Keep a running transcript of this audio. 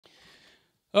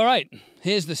All right,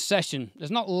 here's the session. There's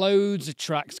not loads of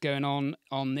tracks going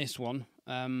on this one.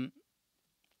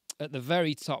 At the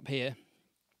very top here,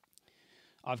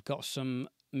 I've got some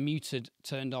muted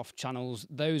turned off channels.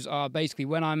 Those are basically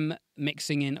when I'm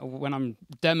mixing in, or when I'm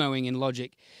demoing in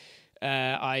Logic,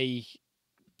 I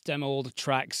demo all the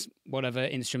tracks, whatever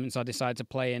instruments I decide to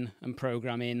play in and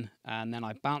program in, and then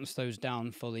I bounce those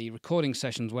down for the recording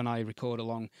sessions when I record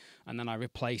along, and then I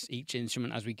replace each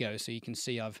instrument as we go. So you can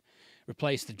see I've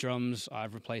replaced the drums,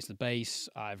 I've replaced the bass,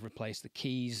 I've replaced the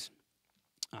keys,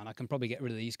 and I can probably get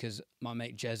rid of these because my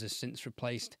mate Jez has since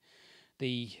replaced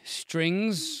the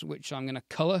strings, which I'm going to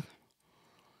colour.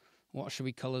 What should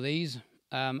we colour these?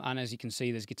 And as you can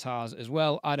see, there's guitars as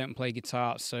well. I don't play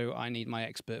guitar, so I need my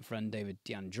expert friend David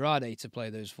DeAndrade to play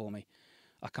those for me.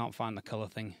 I can't find the colour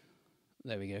thing.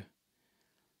 There we go.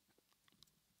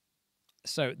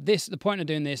 So the point of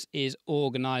doing this is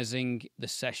organising the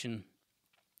session.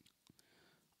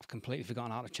 I've completely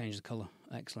forgotten how to change the colour.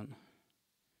 Excellent.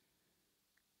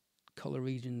 Colour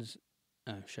regions.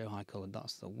 Oh, show high coloured.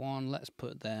 That's the one. Let's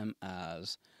put them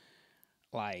as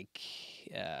like...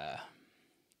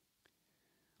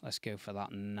 let's go for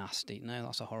that nasty. No,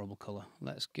 that's a horrible colour.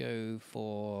 Let's go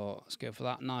for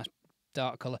that nice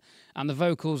dark colour. And the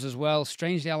vocals as well.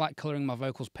 Strangely, I like colouring my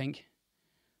vocals pink.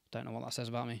 Don't know what that says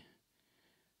about me.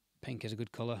 Pink is a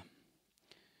good colour.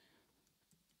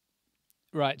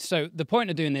 Right, so the point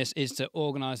of doing this is to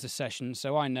organise the session.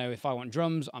 So I know if I want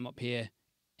drums, I'm up here.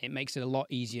 It makes it a lot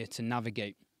easier to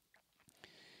navigate.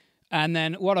 And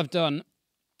then what I've done,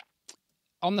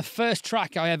 on the first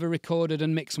track I ever recorded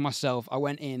and mixed myself, I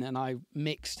went in and I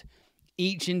mixed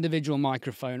each individual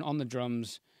microphone on the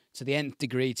drums to the nth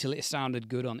degree till it sounded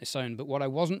good on its own. But what I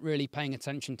wasn't really paying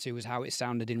attention to was how it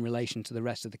sounded in relation to the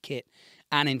rest of the kit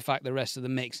and, in fact, the rest of the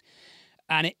mix.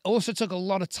 And it also took a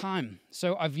lot of time.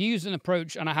 So I've used an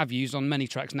approach, and I have used on many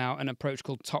tracks now, an approach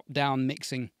called top-down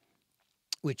mixing,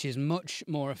 which is much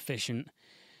more efficient.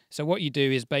 So what you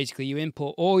do is basically you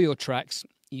import all your tracks,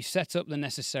 you set up the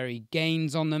necessary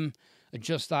gains on them,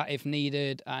 adjust that if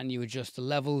needed, and you adjust the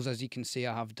levels, as you can see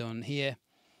I have done here,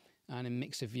 and in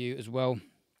mixer view as well.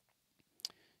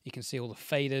 You can see all the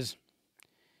faders.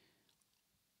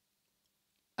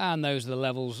 And those are the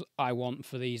levels I want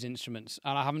for these instruments.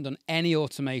 And I haven't done any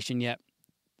automation yet.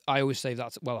 I always save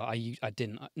that, well, I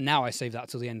didn't. Now I save that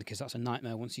till the end because that's a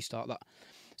nightmare once you start that.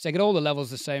 So get all the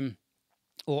levels the same,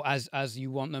 or as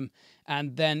you want them,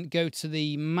 and then go to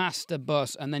the master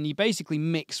bus, and then you basically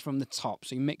mix from the top.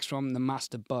 So you mix from the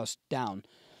master bus down.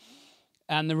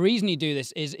 And the reason you do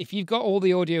this is if you've got all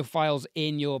the audio files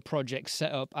in your project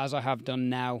set up, as I have done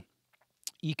now,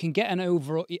 you can get an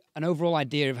overall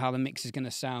idea of how the mix is going to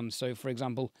sound. So, for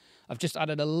example, I've just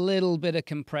added a little bit of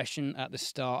compression at the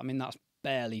start. I mean, that's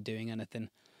barely doing anything.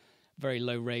 Very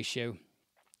low ratio,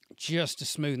 just to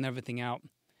smoothen everything out.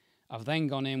 I've then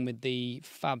gone in with the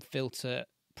FabFilter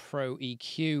Pro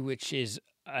EQ, which is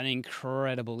an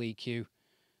incredible EQ.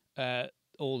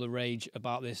 All the rage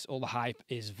about this, all the hype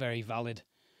is very valid.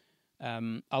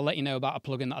 I'll let you know about a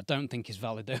plugin that I don't think is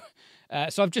valid, though.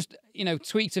 So I've just,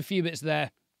 tweaked a few bits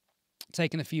there,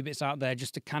 taken a few bits out there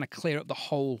just to kind of clear up the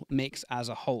whole mix as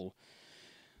a whole.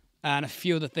 And a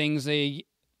few other things, the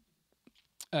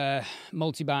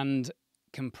multiband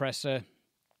compressor,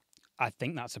 I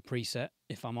think that's a preset,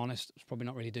 if I'm honest. It's probably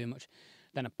not really doing much.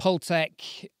 Then a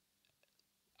Pultec.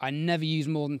 I never use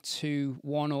more than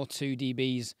 1 or 2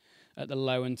 dBs at the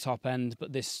low and top end,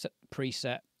 but this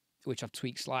preset, which I've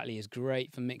tweaked slightly, is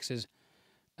great for mixers.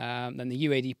 Then the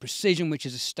UAD Precision, which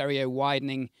is a stereo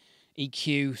widening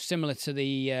EQ, similar to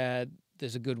the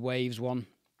There's a Good Waves one.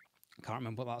 I can't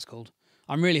remember what that's called.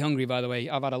 I'm really hungry, by the way.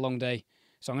 I've had a long day,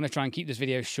 so I'm going to try and keep this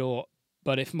video short.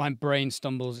 But if my brain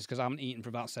stumbles, it's because I haven't eaten for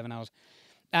about 7 hours.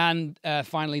 And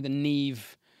finally, the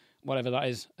Neve, whatever that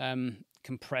is,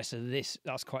 compressor.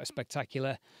 That's quite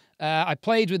spectacular. I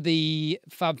played with the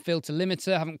FabFilter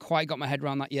limiter. I haven't quite got my head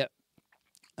around that yet.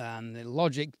 And the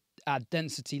Logic Add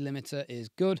Density limiter is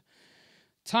good.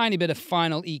 Tiny bit of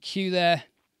final EQ there,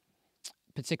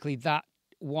 particularly that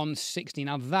 160.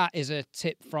 Now that is a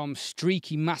tip from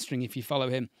Streaky Mastering, if you follow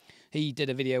him. He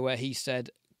did a video where he said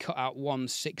cut out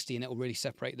 160 and it will really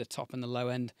separate the top and the low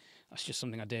end. That's just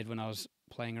something I did when I was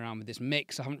playing around with this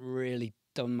mix. I haven't really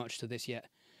done much to this yet.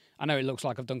 I know it looks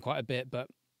like I've done quite a bit, but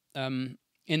in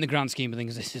the grand scheme of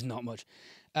things, this is not much.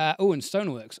 Oh, and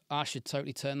Stoneworks. I should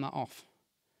totally turn that off.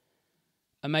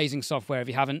 Amazing software if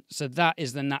you haven't. So that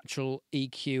is the natural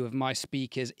EQ of my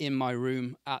speakers in my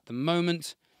room at the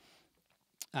moment.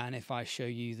 And if I show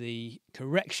you the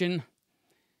correction,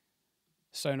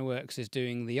 Sonarworks is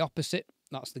doing the opposite.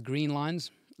 That's the green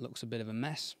lines. Looks a bit of a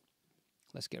mess.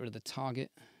 Let's get rid of the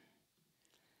target.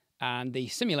 And the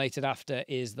simulated after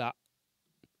is that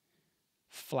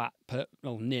flat,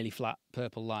 nearly flat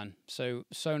purple line. So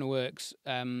Sonarworks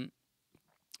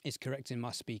is correcting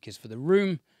my speakers for the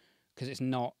room because it's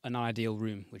not an ideal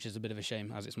room, which is a bit of a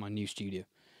shame as it's my new studio.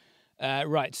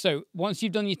 Right, so once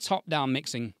you've done your top-down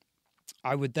mixing,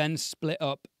 I would then split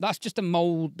up. That's just to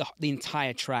mold the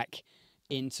entire track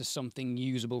into something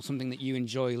usable, something that you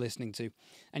enjoy listening to.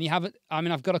 And you have it. I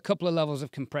mean, I've got a couple of levels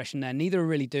of compression there. Neither are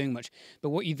really doing much.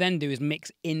 But what you then do is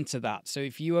mix into that. So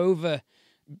if you over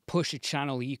push a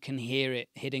channel, you can hear it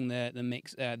hitting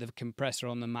the compressor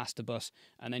on the master bus,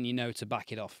 and then you know to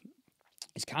back it off.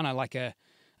 It's kind of like an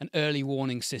early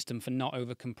warning system for not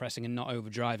over compressing and not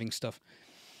overdriving stuff.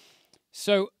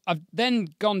 So I've then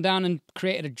gone down and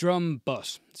created a drum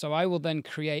bus. So I will then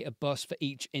create a bus for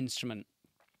each instrument.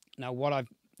 Now,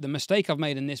 the mistake I've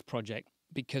made in this project,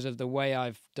 because of the way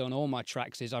I've done all my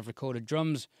tracks, is I've recorded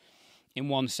drums in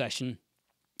one session,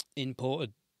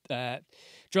 imported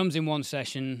drums in one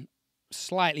session,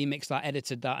 slightly mixed that,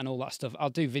 edited that, and all that stuff. I'll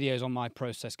do videos on my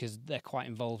process because they're quite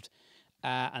involved.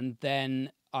 And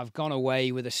then I've gone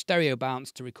away with a stereo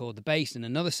bounce to record the bass in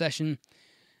another session,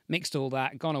 mixed all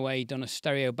that, gone away, done a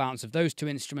stereo bounce of those two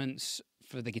instruments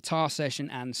for the guitar session,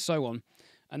 and so on.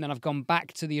 And then I've gone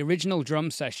back to the original drum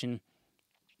session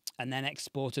and then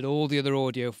exported all the other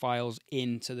audio files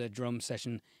into the drum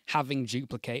session, having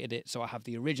duplicated it. So I have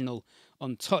the original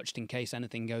untouched in case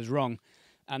anything goes wrong.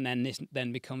 And then this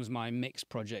then becomes my mix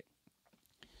project.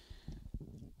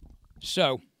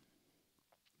 So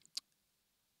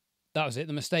that was it.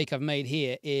 The mistake I've made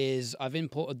here is I've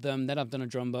imported them, then I've done a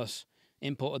drum bus,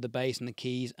 imported the bass and the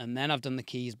keys, and then I've done the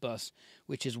keys bus,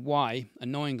 which is why,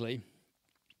 annoyingly,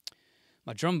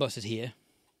 my drum bus is here,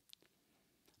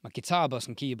 my guitar bus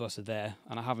and key bus are there,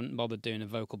 and I haven't bothered doing a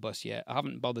vocal bus yet. I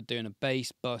haven't bothered doing a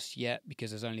bass bus yet because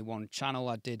there's only one channel.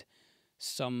 I did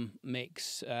some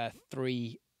mix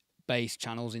 3 bass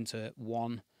channels into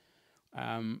one,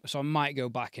 so I might go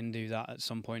back and do that at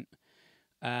some point.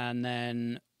 And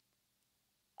then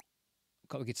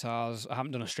got the guitars. I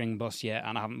haven't done a string bus yet,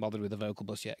 and I haven't bothered with a vocal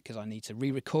bus yet because I need to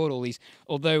re-record all these.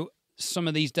 Although some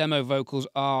of these demo vocals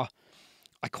I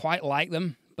quite like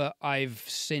them, but I've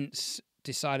since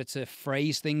decided to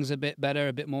phrase things a bit better,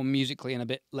 a bit more musically, and a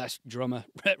bit less drummer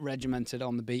regimented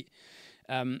on the beat.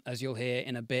 As you'll hear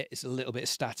in a bit, it's a little bit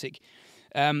static.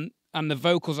 And the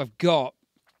vocals I've got,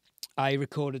 I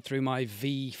recorded through my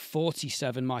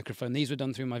V47 microphone. These were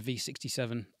done through my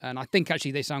V67, and I think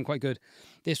actually they sound quite good.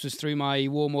 This was through my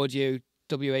Warm Audio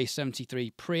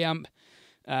WA73 preamp,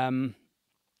 and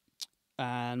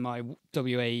my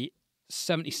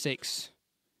WA76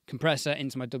 compressor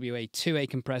into my WA2A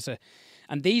compressor,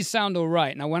 and these sound all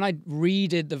right. Now, when I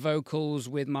redid the vocals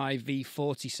with my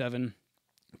V47,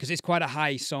 because it's quite a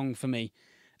high song for me,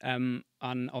 and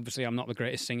obviously I'm not the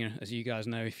greatest singer, as you guys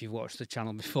know if you've watched the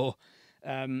channel before,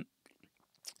 the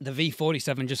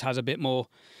V47 just has a bit more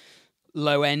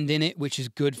low end in it, which is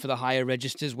good for the higher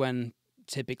registers when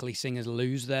typically singers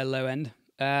lose their low end.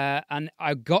 And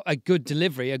I got a good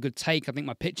delivery, a good take. I think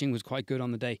my pitching was quite good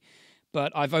on the day,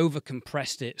 but I've over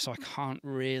compressed it, so I can't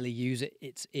really use it.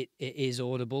 It is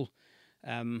audible.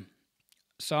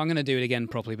 So I'm going to do it again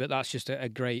properly, but that's just a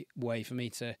great way for me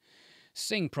to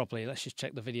sing properly. Let's just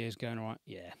check the video's going all right.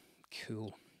 Yeah,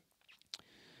 cool.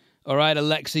 All right,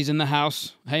 Alexi's in the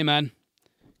house. Hey, man.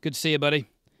 Good to see you, buddy.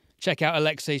 Check out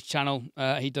Alexi's channel.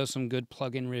 He does some good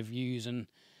plugin reviews, and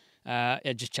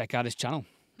yeah, just check out his channel.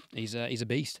 He's a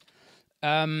beast.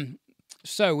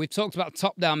 So we've talked about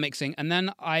top-down mixing, and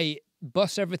then I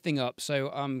bus everything up. So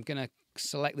I'm going to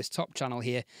select this top channel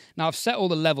here. Now, I've set all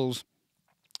the levels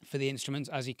for the instruments,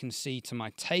 as you can see, to my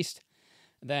taste.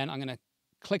 Then I'm going to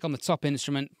click on the top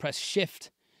instrument, press Shift,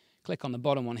 click on the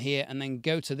bottom one here, and then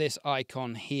go to this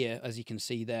icon here, as you can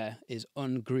see there, is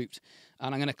ungrouped.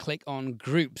 And I'm going to click on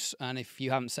groups, and if you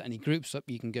haven't set any groups up,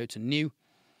 you can go to New.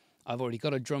 I've already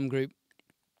got a drum group.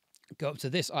 Go up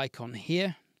to this icon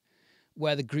here,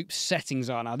 where the group settings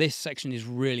are. Now, this section is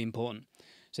really important.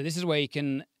 So this is where you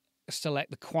can select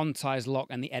the quantize lock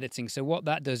and the editing. So what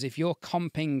that does, if you're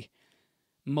comping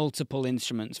multiple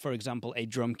instruments, for example, a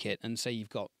drum kit, and say you've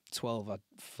got 12, I've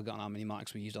forgotten how many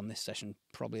mics we used on this session,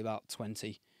 probably about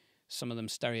 20, some of them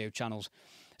stereo channels.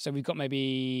 So we've got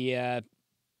maybe,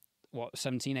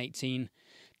 17, 18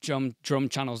 drum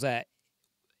channels there.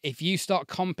 If you start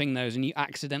comping those and you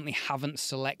accidentally haven't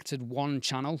selected one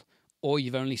channel, or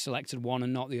you've only selected one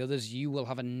and not the others, you will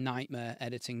have a nightmare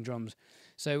editing drums.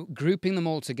 So grouping them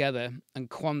all together and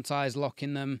quantize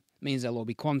locking them means they'll all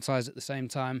be quantized at the same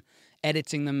time.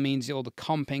 Editing them means all the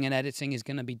comping and editing is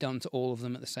going to be done to all of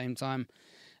them at the same time.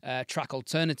 Track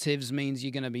alternatives means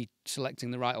you're going to be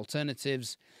selecting the right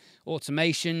alternatives.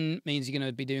 Automation means you're going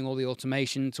to be doing all the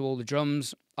automation to all the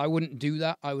drums. I wouldn't do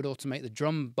that. I would automate the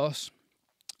drum bus,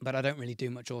 but I don't really do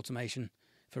much automation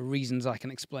for reasons I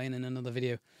can explain in another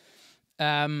video.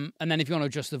 And then if you want to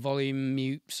adjust the volume,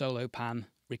 mute, solo, pan,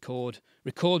 record.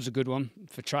 Record's a good one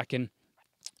for tracking.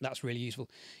 That's really useful.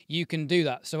 You can do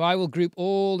that. So I will group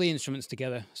all the instruments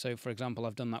together. So, for example,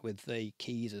 I've done that with the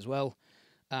keys as well,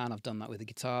 and I've done that with the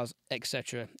guitars,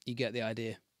 etc. You get the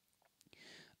idea.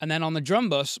 And then on the drum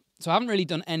bus, so I haven't really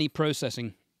done any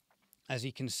processing, as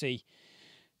you can see.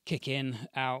 Kick in,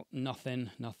 out, nothing.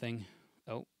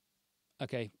 Oh,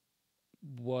 okay.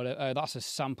 What? Oh, that's a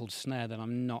sampled snare that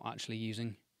I'm not actually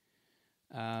using.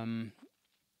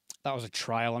 That was a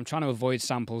trial. I'm trying to avoid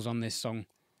samples on this song,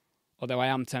 although I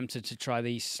am tempted to try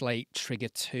the Slate Trigger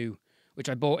 2, which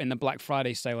I bought in the Black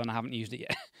Friday sale and I haven't used it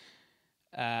yet.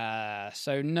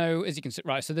 So no, as you can see,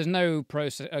 right, so there's no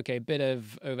process. Okay, a bit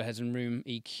of overheads and room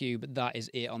EQ, but that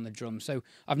is it on the drum. So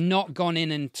I've not gone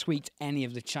in and tweaked any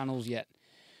of the channels yet.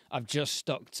 I've just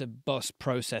stuck to bus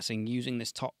processing using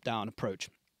this top-down approach.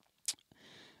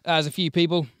 There's a few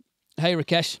people. Hey,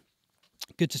 Rakesh.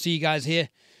 Good to see you guys here.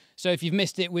 So if you've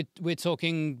missed it, we're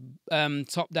talking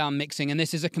top-down mixing, and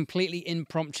this is a completely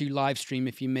impromptu live stream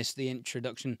if you missed the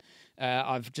introduction.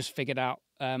 I've just figured out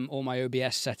all my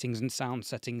OBS settings and sound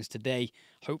settings today.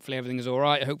 Hopefully everything is all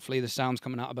right. Hopefully the sound's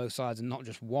coming out of both sides and not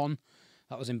just one.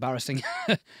 That was embarrassing.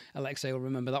 Alexei will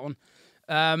remember that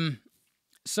one.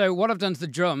 So what I've done to the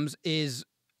drums is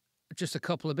just a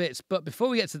couple of bits. But before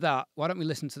we get to that, why don't we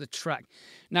listen to the track?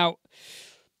 Now,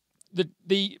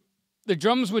 the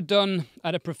drums were done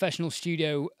at a professional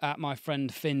studio at my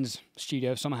friend Finn's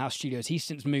studio, Summer House Studios. He's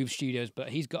since moved studios, but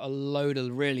he's got a load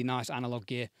of really nice analog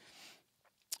gear.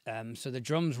 So the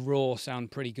drums raw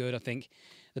sound pretty good, I think.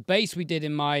 The bass we did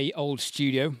in my old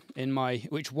studio,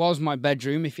 which was my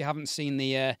bedroom. If you haven't seen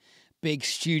the big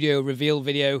studio reveal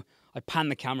video, I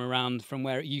panned the camera around from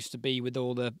where it used to be with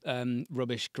all the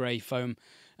rubbish grey foam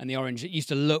and the orange. It used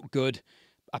to look good.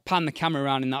 I panned the camera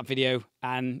around in that video,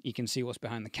 and you can see what's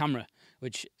behind the camera,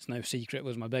 which is no secret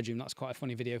was my bedroom. That's quite a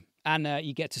funny video. And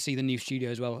you get to see the new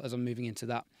studio as well as I'm moving into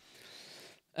that.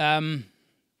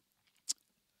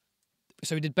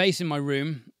 So we did bass in my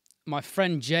room. My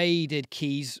friend Jay did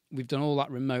keys. We've done all that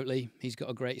remotely. He's got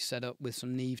a great setup with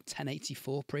some Neve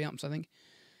 1084 preamps, I think.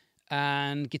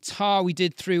 And guitar we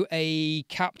did through a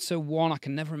Captor 1. I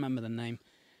can never remember the name.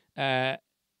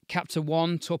 Captor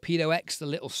 1 Torpedo X, the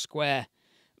little square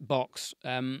box.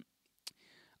 And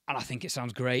I think it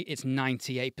sounds great. It's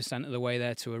 98% of the way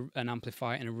there to an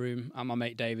amplifier in a room. And my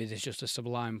mate David is just a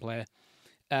sublime player.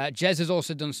 Jez has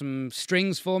also done some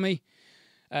strings for me.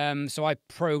 So I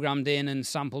programmed in and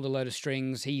sampled a load of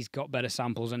strings. He's got better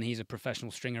samples and he's a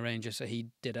professional string arranger, so he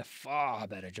did a far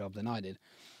better job than I did.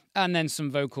 And then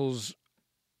some vocals,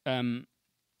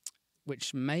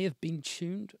 which may have been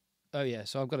tuned. Oh, yeah,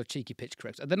 so I've got a cheeky pitch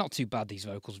corrector. They're not too bad, these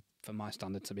vocals, for my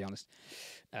standard, to be honest.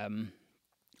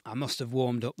 I must have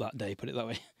warmed up that day, put it that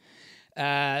way.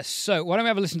 So why don't we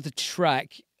have a listen to the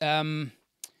track?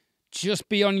 Just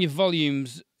be on your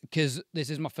volumes, because this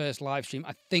is my first live stream.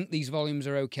 I think these volumes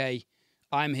are okay.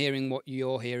 I'm hearing what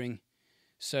you're hearing,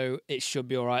 so it should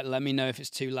be all right. Let me know if it's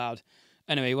too loud.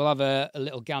 Anyway, we'll have a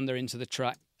little gander into the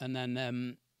track and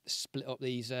then split up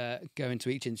these, go into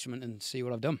each instrument and see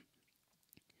what I've done.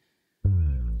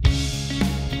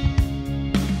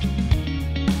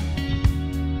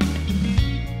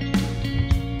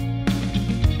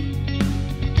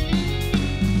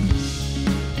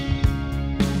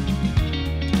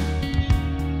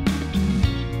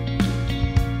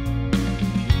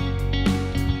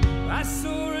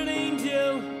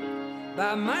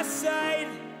 By my side,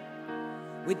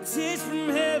 with tears from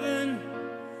heaven,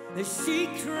 as she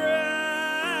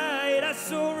cried. I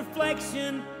saw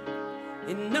reflection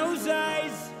in those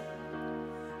eyes,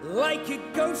 like a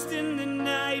ghost in the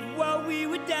night while we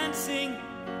were dancing.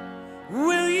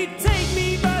 Will you take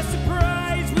me by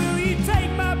surprise? Will you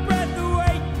take my breath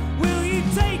away? Will you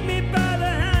take me by the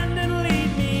hand and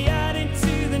lead me out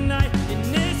into the night?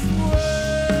 In this world,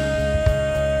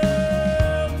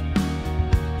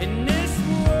 in this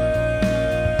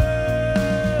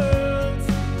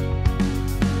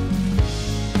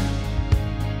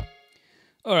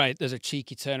All right, there's a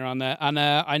cheeky turnaround there. And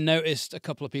I noticed a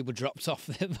couple of people dropped off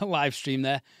the live stream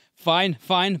there. Fine,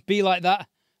 be like that.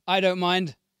 I don't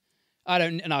mind.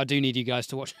 No, I do need you guys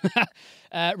to watch.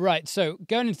 Right, so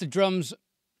going into the drums,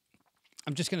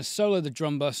 I'm just going to solo the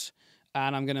drum bus,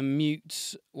 and I'm going to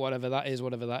mute whatever that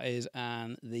is,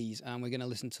 and these. And we're going to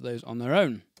listen to those on their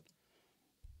own.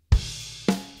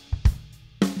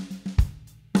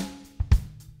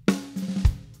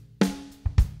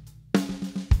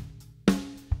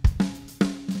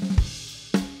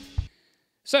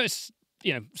 So it's,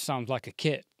 sounds like a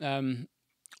kit.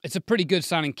 It's a pretty good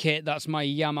sounding kit. That's my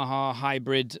Yamaha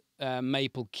hybrid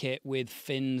maple kit with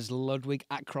Finn's Ludwig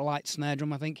Acrolite snare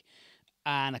drum, I think,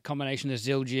 and a combination of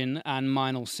Zildjian and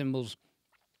Meinl cymbals,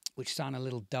 which sound a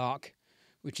little dark,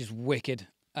 which is wicked.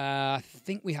 I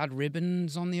think we had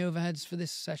ribbons on the overheads for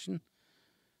this session.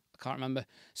 I can't remember.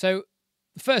 So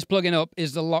the first plugin up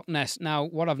is the Loch Ness. Now,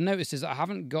 what I've noticed is that I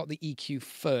haven't got the EQ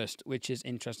first, which is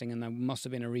interesting, and there must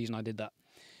have been a reason I did that.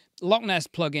 Loch Ness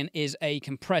plugin is a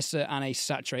compressor and a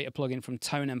saturator plugin from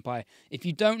Tone Empire. If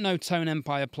you don't know Tone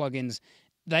Empire plugins,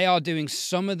 they are doing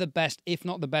some of the best, if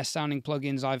not the best sounding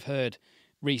plugins I've heard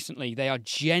recently. They are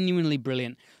genuinely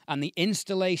brilliant, and the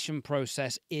installation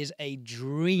process is a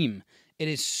dream. It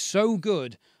is so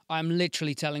good. I'm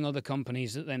literally telling other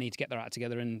companies that they need to get their act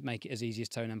together and make it as easy as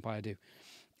Tone Empire do.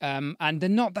 And they're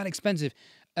not that expensive.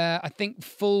 I think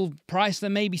full price, they're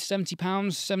maybe £70,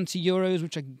 €70,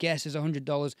 which I guess is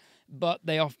 $100, but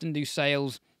they often do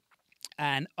sales.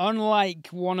 And unlike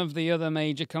one of the other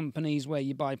major companies where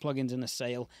you buy plugins in a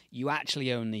sale, you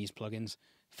actually own these plugins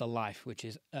for life, which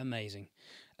is amazing.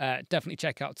 Definitely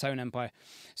check out Tone Empire.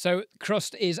 So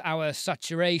crust is our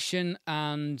saturation,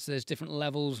 and there's different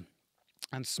levels,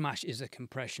 and smash is a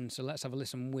compression. So let's have a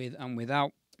listen with and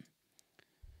without.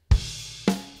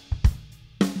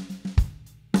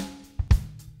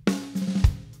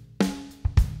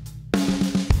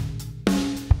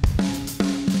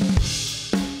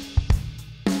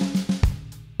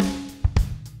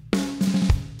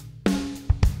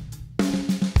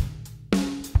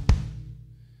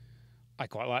 I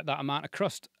quite like that amount of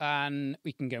crust, and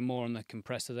we can go more on the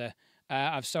compressor there.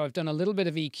 I've done a little bit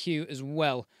of EQ as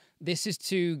well. This is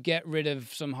to get rid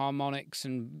of some harmonics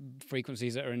and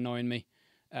frequencies that are annoying me,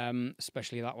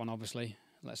 especially that one, obviously.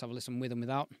 Let's have a listen with and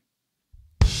without.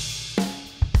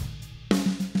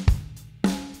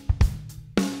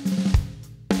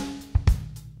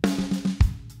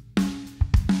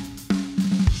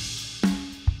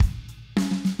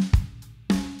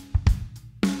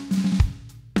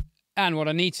 And what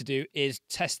I need to do is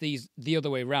test these the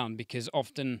other way around, because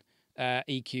often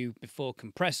EQ before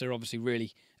compressor obviously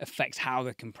really affects how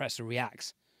the compressor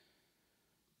reacts,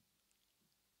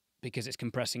 because it's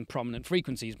compressing prominent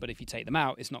frequencies. But if you take them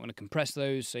out, it's not going to compress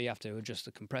those, so you have to adjust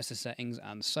the compressor settings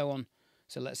and so on.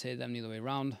 So let's hear them the other way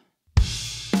around. I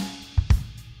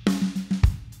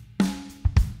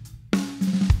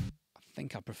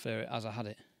think I prefer it as I had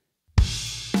it.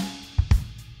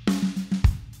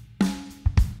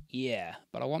 Yeah,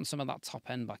 but I want some of that top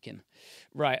end back in.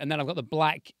 Right, and then I've got the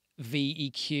Black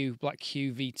VEQ, Black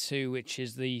Q V2, which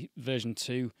is the version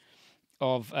 2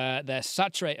 of their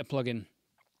saturator plugin.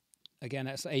 Again,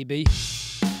 that's AB.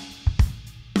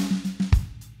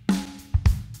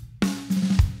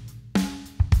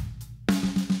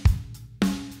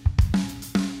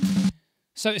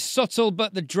 So it's subtle,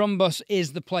 but the drum bus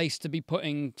is the place to be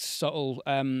putting subtle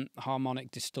harmonic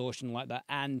distortion like that,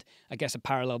 and I guess a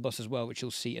parallel bus as well, which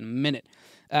you'll see in a minute.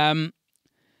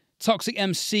 Toxic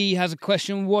MC has a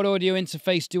question: what audio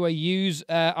interface do I use?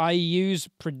 I use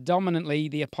predominantly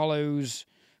the Apollos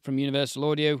from Universal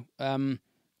Audio.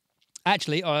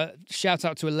 Actually, shout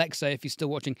out to Alexa if you're still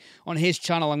watching. On his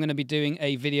channel, I'm going to be doing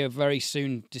a video very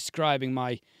soon describing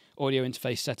my audio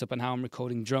interface setup and how I'm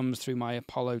recording drums through my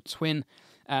Apollo Twin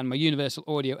and my Universal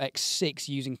Audio X6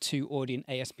 using two Audient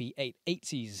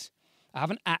ASP880s. I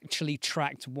haven't actually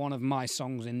tracked one of my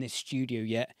songs in this studio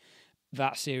yet.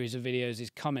 That series of videos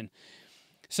is coming.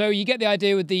 So you get the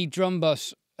idea with the drum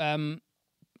bus.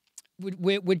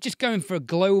 We're just going for a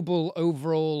global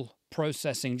overall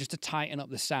processing just to tighten up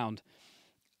the sound.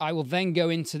 I will then go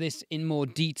into this in more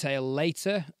detail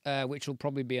later, which will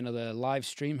probably be another live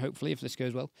stream, hopefully, if this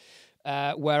goes well,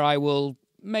 where I will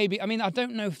maybe, I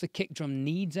don't know if the kick drum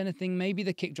needs anything. Maybe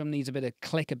the kick drum needs a bit of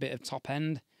click, a bit of top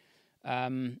end.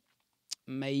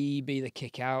 Maybe the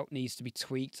kick out needs to be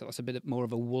tweaked, so that's a bit more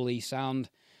of a woolly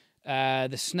sound.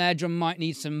 The snare drum might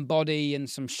need some body and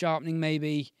some sharpening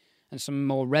maybe, and some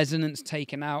more resonance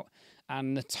taken out.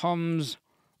 And the toms,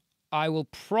 I will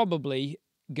probably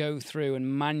go through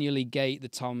and manually gate the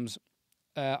toms.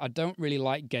 I don't really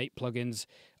like gate plugins.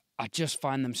 I just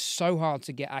find them so hard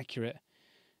to get accurate.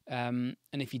 And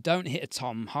if you don't hit a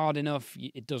tom hard enough,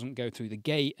 it doesn't go through the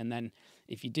gate. And then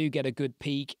if you do get a good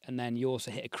peak, and then you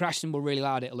also hit a crash cymbal really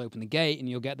loud, it'll open the gate, and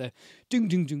you'll get the ding,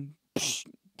 ding, ding,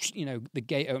 the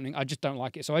gate opening. I just don't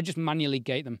like it. So I just manually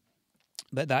gate them.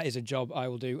 But that is a job I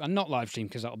will do, and not live stream,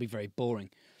 because that'll be very boring.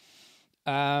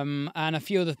 And a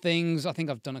few other things. I think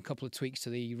I've done a couple of tweaks to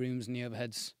the rooms and the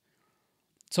overheads.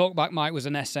 Talkback mic was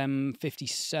an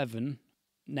SM57.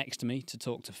 next to me to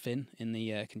talk to Finn in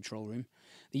the control room.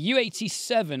 The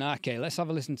U87, okay, let's have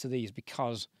a listen to these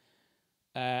because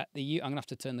I'm going to have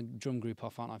to turn the drum group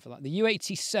off, aren't I, for that? The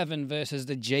U87 versus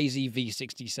the Jez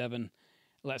V67.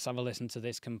 Let's have a listen to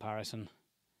this comparison.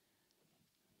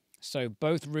 So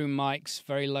both room mics,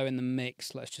 very low in the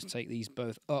mix. Let's just take these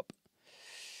both up.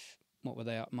 What were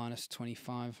they at? Minus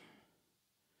 25.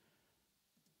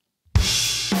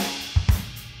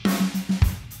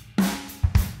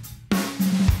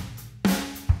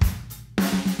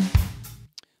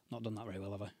 Not done that very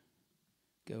well, have I?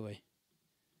 Go away.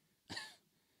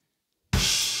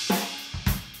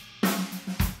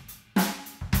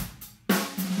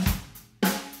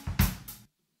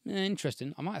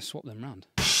 Interesting. I might have swapped them round.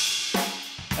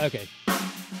 Okay.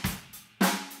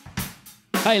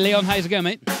 Hey, Leon. How's it going,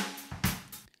 mate?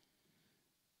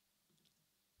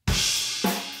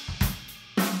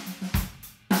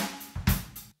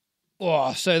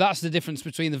 Oh, so that's the difference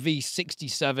between the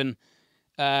V67,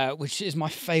 which is my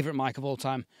favourite mic of all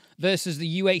time, versus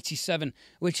the U87,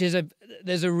 which is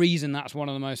there's a reason that's one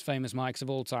of the most famous mics of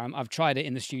all time. I've tried it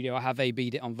in the studio. I have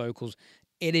A/B'd it on vocals.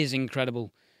 It is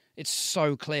incredible. It's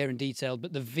so clear and detailed,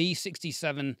 but the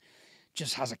V67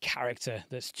 just has a character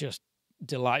that's just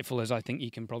delightful, as I think you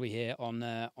can probably hear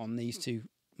on these two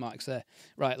mics there.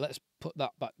 Right, let's put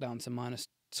that back down to minus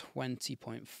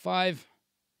 20.5.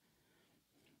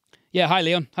 Yeah, hi,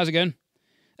 Leon. How's it going?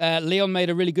 Leon made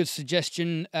a really good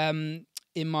suggestion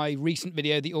in my recent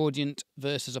video, the Audient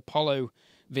versus Apollo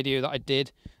video that I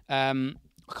did. I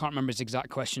can't remember his exact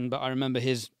question, but I remember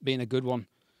his being a good one.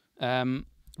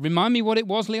 Remind me what it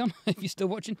was, Leon, if you're still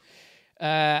watching.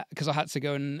 Because I had to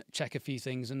go and check a few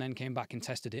things and then came back and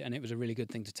tested it, and it was a really good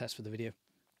thing to test for the video.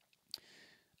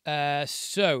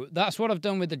 So that's what I've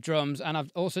done with the drums, and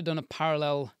I've also done a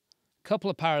couple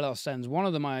of parallel sends. One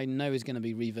of them I know is going to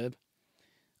be reverb.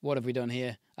 What have we done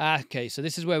here? Okay, so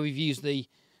this is where we've used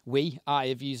I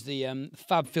have used the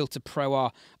FabFilter Pro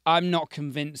R. I'm not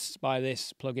convinced by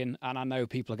this plugin, and I know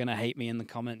people are going to hate me in the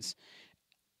comments.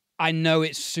 I know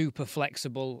it's super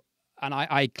flexible, and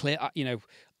I'm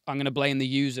going to blame the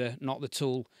user, not the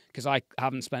tool, because I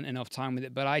haven't spent enough time with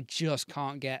it, but I just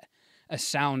can't get a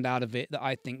sound out of it that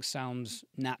I think sounds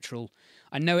natural.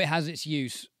 I know it has its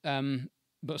use,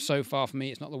 but so far for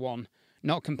me, it's not the one.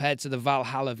 Not compared to the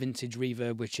Valhalla Vintage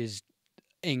Reverb, which is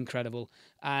incredible.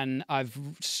 And I've,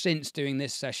 since doing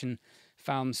this session,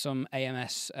 found some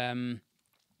AMS, the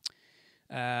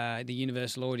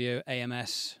Universal Audio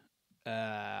AMS,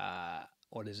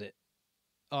 what is it?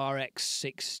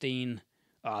 RX16.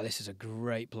 Oh, this is a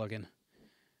great plugin.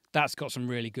 That's got some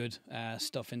really good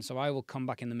stuff in, so I will come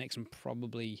back in the mix and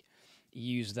probably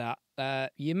use that.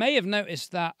 You may have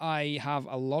noticed that I have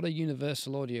a lot of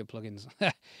Universal Audio plugins.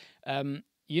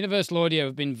 Universal Audio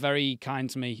have been very kind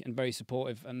to me and very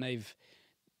supportive, and they've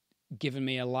given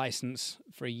me a license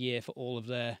for a year for all of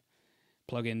their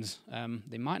plugins.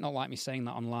 They might not like me saying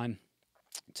that online.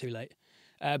 Too late.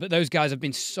 But those guys have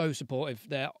been so supportive.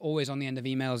 They're always on the end of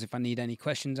emails if I need any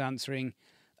questions answering.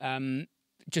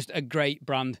 Just a great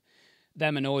brand.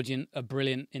 Them and Audient are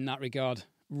brilliant in that regard.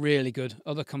 Really good.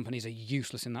 Other companies are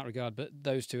useless in that regard, but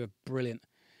those two are brilliant.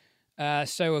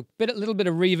 So a little bit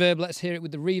of reverb. Let's hear it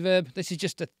with the reverb. This is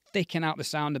just to thicken out the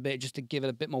sound a bit, just to give it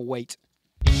a bit more weight.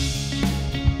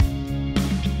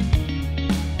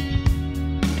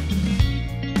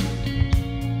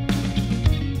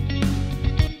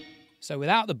 So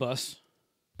without the bus,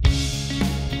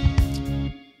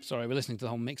 sorry, we're listening to the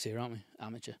whole mix here, aren't we?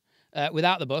 Amateur.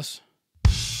 Without the bus,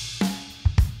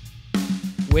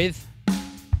 with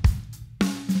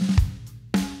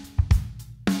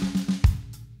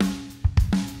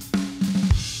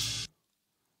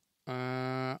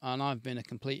and I've been a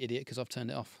complete idiot because I've turned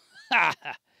it off.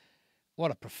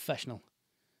 What a professional.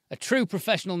 A true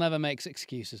professional never makes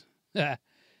excuses.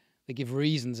 They give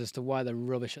reasons as to why they're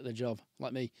rubbish at their job,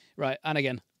 like me. Right, and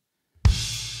again.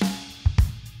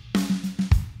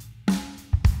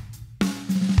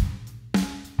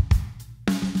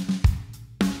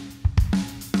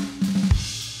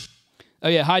 Oh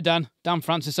yeah, hi Dan. Dan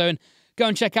Francis Owen. Go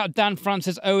and check out Dan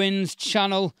Francis Owen's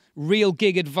channel, Real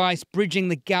Gig Advice, bridging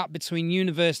the gap between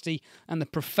university and the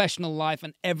professional life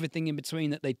and everything in between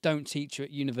that they don't teach you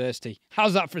at university.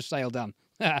 How's that for a sale, Dan?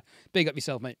 Big up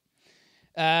yourself, mate.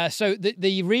 So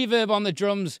the reverb on the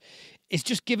drums is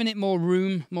just giving it more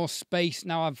room, more space.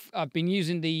 Now I've been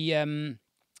using the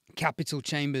Capital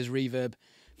Chambers reverb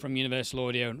from Universal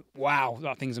Audio. Wow,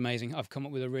 that thing's amazing. I've come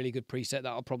up with a really good preset that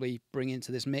I'll probably bring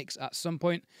into this mix at some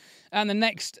point. And the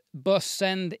next bus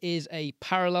send is a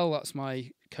parallel. That's my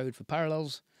code for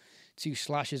parallels. 2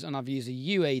 slashes, and I've used a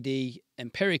UAD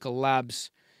Empirical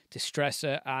Labs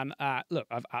distressor. And look,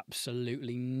 I've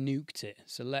absolutely nuked it.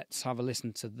 So let's have a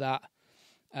listen to that.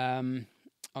 I'm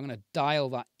going to dial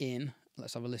that in.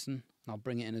 Let's have a listen, and I'll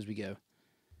bring it in as we go.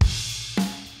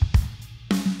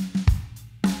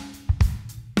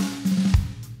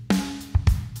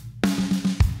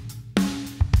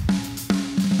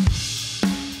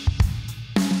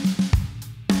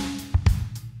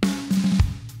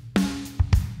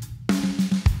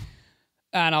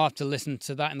 And I'll have to listen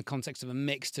to that in the context of a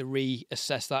mix to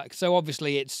reassess that. So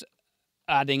obviously it's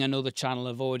adding another channel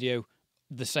of audio,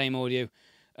 the same audio,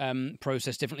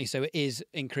 processed differently. So it is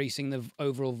increasing the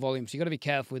overall volume. So you've got to be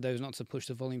careful with those not to push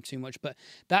the volume too much. But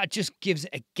that just gives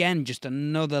it, again, just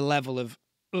another level of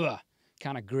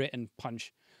kind of grit and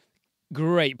punch.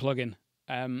 Great plugin.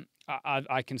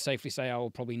 I can safely say I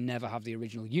will probably never have the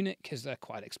original unit because they're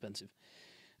quite expensive.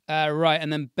 Right,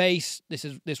 and then bass.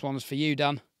 This one's for you,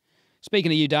 Dan.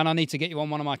 Speaking of you, Dan, I need to get you on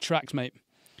one of my tracks, mate.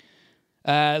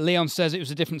 Leon says it was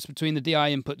the difference between the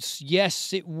DI inputs.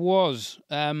 Yes, it was.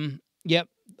 Yep,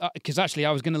 because actually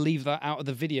I was going to leave that out of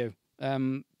the video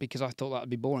because I thought that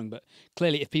would be boring. But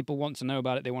clearly, if people want to know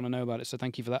about it, they want to know about it. So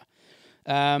thank you for that.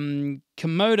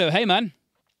 Komodo, hey, man.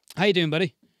 How you doing,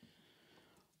 buddy?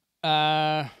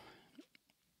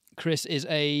 Chris is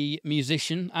a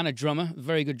musician and a drummer,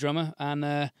 very good drummer,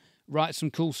 and writes some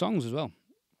cool songs as well.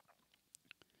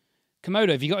 Komodo,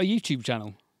 have you got a YouTube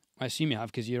channel? I assume you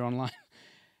have because you're online.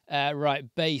 Right,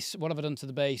 bass. What have I done to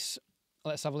the bass?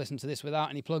 Let's have a listen to this without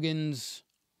any plugins.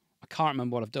 I can't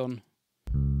remember what I've done.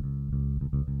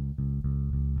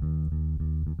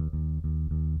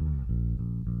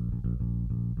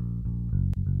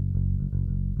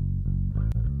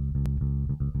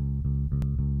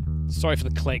 Sorry for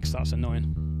the clicks, that's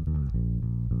annoying.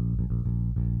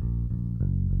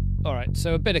 All right,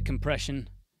 so a bit of compression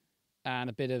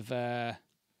and a bit of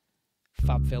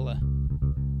FabFilter.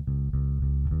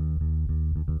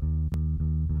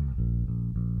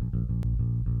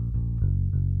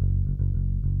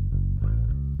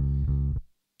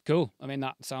 Cool. I mean,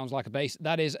 that sounds like a bass.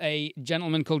 That is a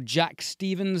gentleman called Jack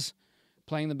Stevens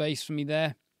playing the bass for me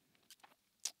there.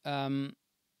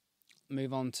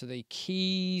 Move on to the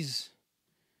keys.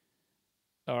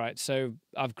 All right, so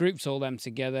I've grouped all them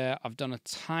together. I've done a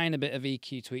tiny bit of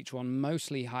EQ to each one,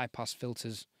 mostly high-pass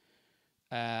filters,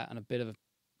 and a bit of a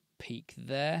peak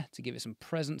there to give it some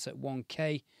presence at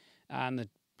 1K. And the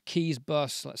keys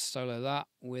bus, let's solo that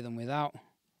with and without.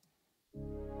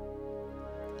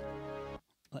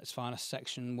 Let's find a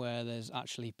section where there's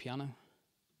actually piano.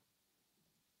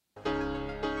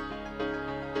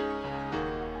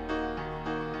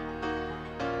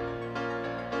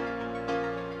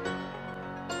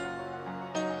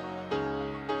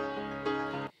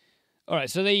 All right,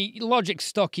 so the Logic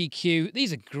stock EQ,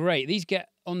 these are great. These get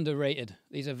underrated.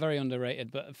 These are very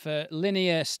underrated. But for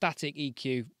linear static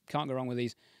EQ, can't go wrong with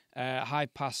these. High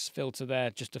pass filter there,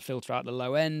 just to filter out the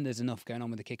low end. There's enough going on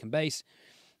with the kick and bass.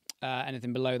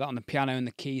 Anything below that on the piano and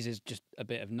the keys is just a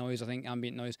bit of noise, I think,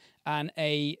 ambient noise. And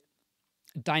a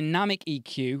dynamic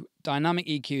EQ. Dynamic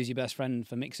EQ is your best friend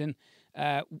for mixing.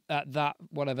 At that,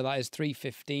 whatever that is,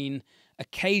 315,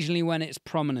 occasionally when it's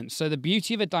prominent. So the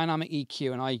beauty of a dynamic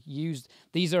EQ, and I used,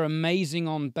 these are amazing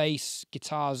on bass,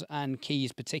 guitars, and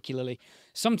keys particularly.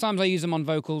 Sometimes I use them on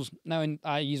vocals. No,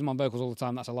 I use them on vocals all the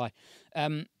time. That's a lie.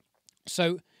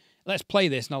 So let's play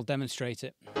this and I'll demonstrate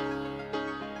it.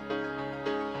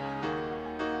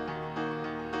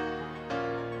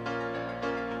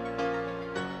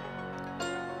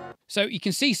 So you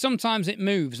can see sometimes it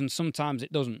moves and sometimes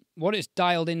it doesn't. What it's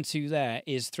dialed into there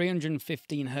is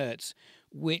 315 hertz,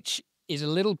 which is a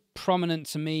little prominent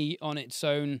to me on its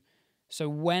own. So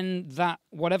when that,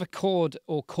 whatever chord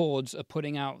or chords are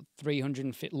putting out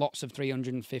lots of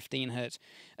 315 hertz,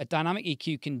 a dynamic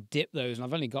EQ can dip those. And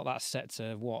I've only got that set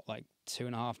to what, like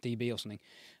 2.5 dB or something.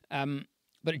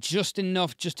 But just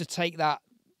enough just to take that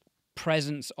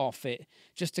presence off it,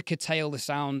 just to curtail the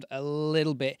sound a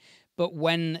little bit. But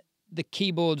when the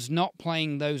keyboard's not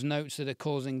playing those notes that are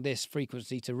causing this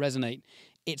frequency to resonate,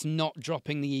 it's not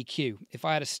dropping the EQ. If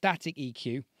I had a static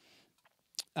EQ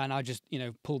and I just,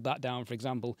 pulled that down, for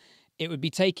example, it would be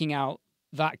taking out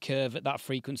that curve at that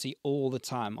frequency all the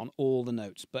time on all the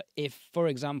notes. But if, for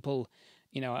example,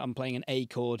 I'm playing an A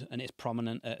chord and it's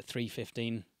prominent at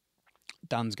 315,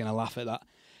 Dan's going to laugh at that.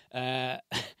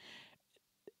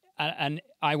 And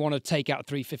I want to take out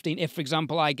 315. If, for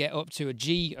example, I get up to a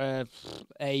G,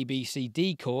 A, B, C,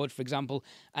 D chord, for example,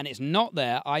 and it's not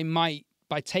there, I might,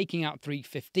 by taking out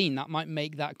 315, that might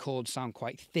make that chord sound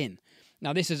quite thin.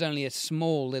 Now, this is only a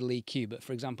small little EQ, but,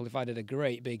 for example, if I did a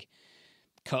great big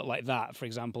cut like that, for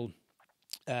example,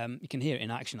 you can hear it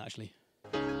in action, actually.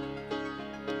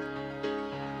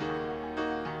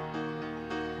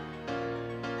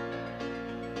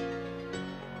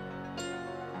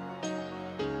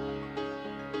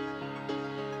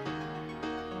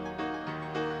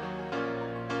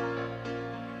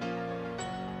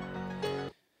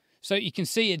 So you can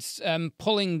see it's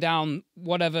pulling down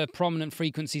whatever prominent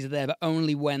frequencies are there, but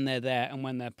only when they're there and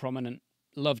when they're prominent.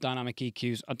 Love dynamic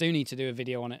EQs. I do need to do a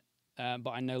video on it,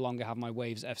 but I no longer have my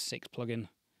Waves F6 plugin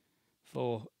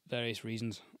for various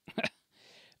reasons.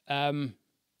 And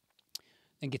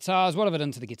guitars, what have I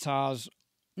done to the guitars?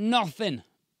 Nothing.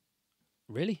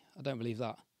 Really? I don't believe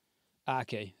that.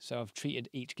 Okay, so I've treated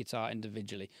each guitar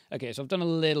individually. Okay, so I've done a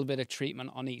little bit of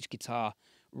treatment on each guitar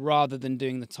rather than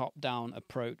doing the top-down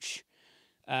approach.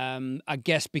 I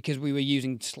guess because we were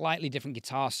using slightly different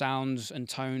guitar sounds and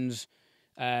tones,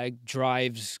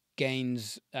 drives,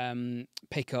 gains,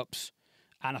 pickups,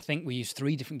 and I think we used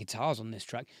 3 different guitars on this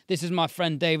track. This is my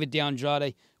friend David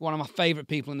DeAndrade, one of my favourite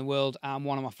people in the world and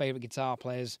one of my favourite guitar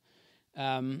players.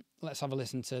 Let's have a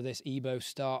listen to this EBO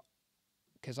start,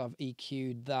 because I've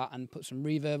EQ'd that and put some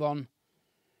reverb on.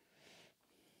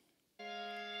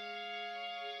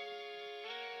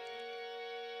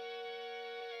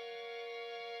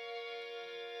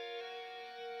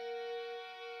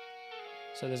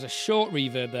 So there's a short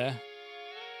reverb there,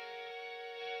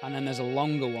 and then there's a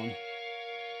longer one,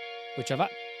 which I've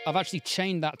actually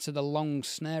chained that to the long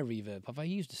snare reverb. Have I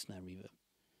used a snare reverb?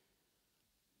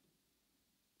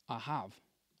 I have.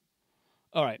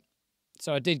 All right.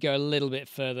 So I did go a little bit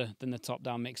further than the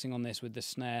top-down mixing on this with the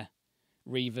snare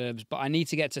reverbs, but I need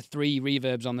to get to 3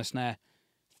 reverbs on the snare.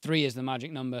 3 is the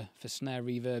magic number for snare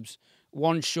reverbs.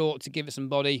 1 short to give it some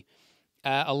body,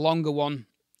 a longer one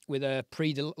with a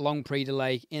long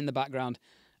pre-delay in the background,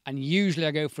 and usually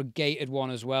I go for a gated one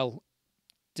as well,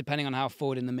 depending on how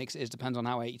forward in the mix it is, depends on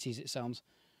how 80s it sounds.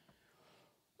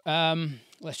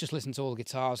 Let's just listen to all the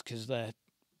guitars because they're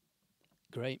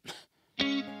great.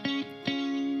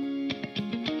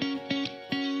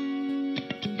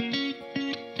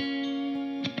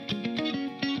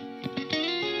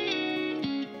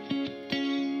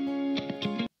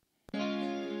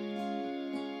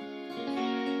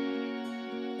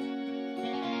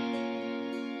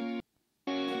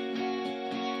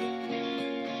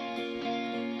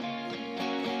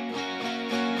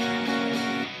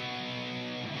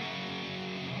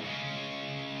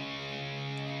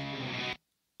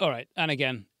 All right, and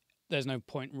again, there's no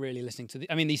point really listening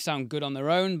to I mean, these sound good on their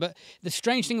own, but the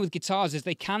strange thing with guitars is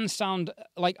they can sound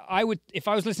like I would, if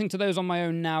I was listening to those on my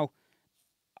own now,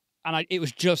 and it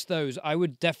was just those, I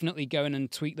would definitely go in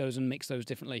and tweak those and mix those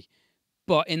differently.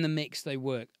 But in the mix, they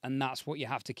work, and that's what you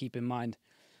have to keep in mind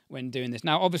when doing this.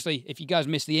 Now, obviously, if you guys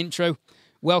missed the intro,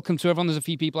 welcome to everyone. There's a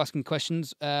few people asking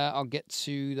questions. I'll get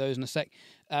to those in a sec.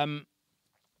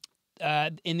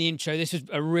 In the intro, this is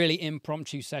a really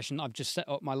impromptu session. I've just set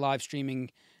up my live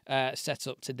streaming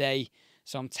setup today,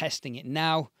 so I'm testing it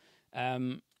now.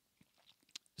 And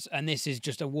this is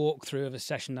just a walkthrough of a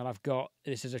session that I've got.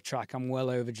 This is a track I'm well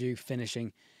overdue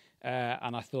finishing,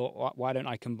 and I thought, why don't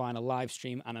I combine a live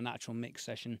stream and an actual mix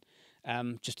session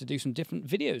just to do some different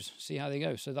videos, see how they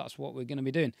go. So that's what we're going to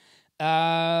be doing.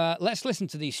 Let's listen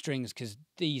to these strings, because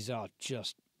these are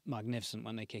just magnificent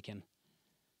when they kick in.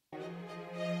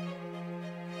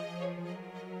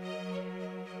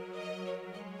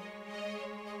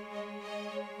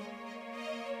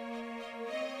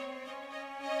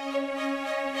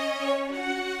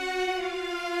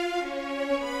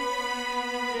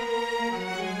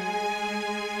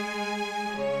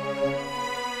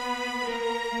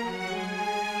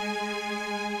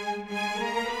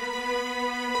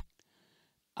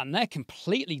 And they're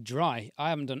completely dry. I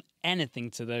haven't done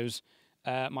anything to those.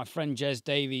 My friend Jez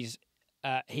Davis,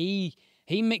 he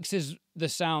mixes the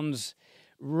sounds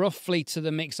roughly to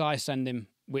the mix I send him,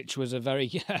 which was a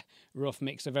very rough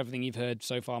mix of everything you've heard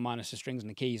so far, minus the strings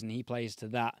and the keys, and he plays to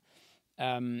that.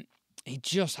 He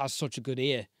just has such a good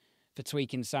ear for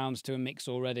tweaking sounds to a mix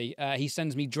already. He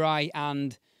sends me dry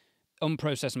and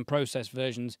unprocessed and processed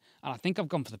versions, and I think I've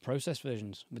gone for the processed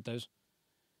versions with those.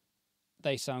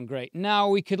 They sound great. Now,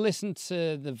 we could listen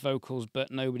to the vocals,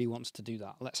 but nobody wants to do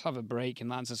that. Let's have a break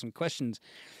and answer some questions.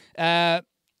 Vinod,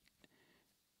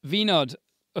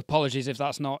 apologies if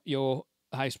that's not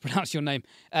how you pronounce your name.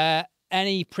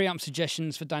 Any preamp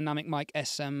suggestions for dynamic mic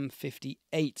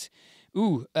SM58?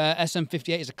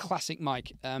 SM58 is a classic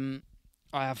mic. I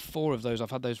have 4 of those.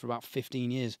 I've had those for about 15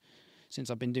 years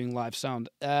since I've been doing live sound.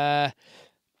 Do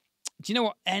you know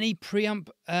what? Any preamp?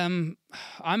 I'm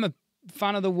a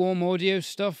fan of the warm audio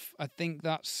stuff. I think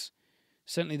that's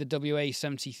certainly the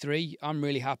WA73. I'm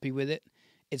really happy with it.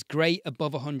 It's great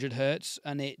above 100 hertz,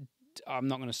 and I'm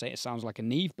not going to say it sounds like a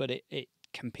Neve, but it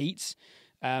competes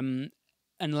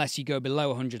unless you go below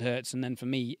 100 hertz, and then for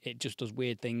me it just does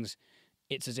weird things.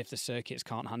 It's as if the circuits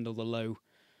can't handle the low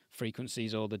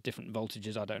frequencies or the different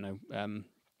voltages. I don't know,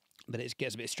 but it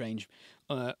gets a bit strange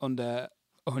under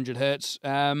 100 hertz.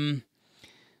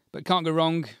 But can't go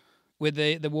wrong with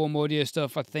the warm audio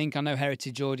stuff. I think I know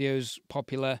Heritage Audio's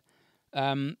popular.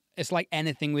 It's like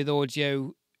anything with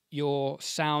audio, your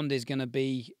sound is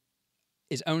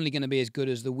only going to be as good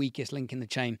as the weakest link in the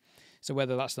chain. So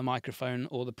whether that's the microphone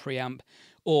or the preamp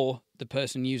or the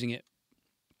person using it.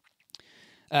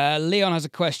 Leon has a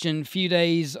question. Few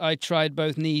days I tried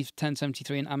both Neve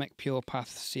 1073 and Amec Pure Path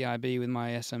CIB with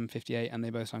my SM58 and they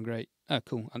both sound great. Oh,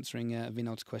 cool. Answering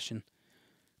Vinod's question.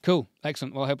 Cool.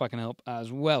 Excellent. Well, I hope I can help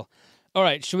as well. All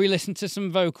right. Shall we listen to some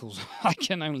vocals? I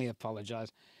can only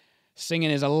apologise.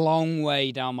 Singing is a long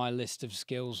way down my list of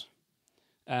skills.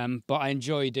 But I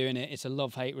enjoy doing it. It's a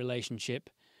love-hate relationship.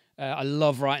 I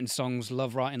love writing songs,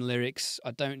 love writing lyrics.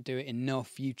 I don't do it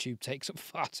enough. YouTube takes up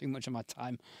far too much of my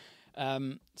time.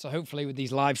 So hopefully with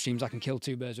these live streams, I can kill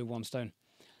two birds with one stone.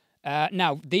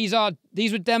 Now, these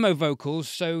were demo vocals,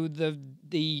 so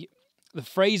the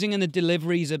phrasing and the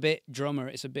delivery is a bit drummer.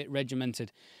 It's a bit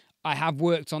regimented. I have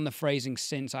worked on the phrasing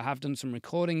since. I have done some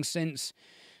recordings since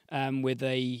with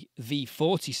a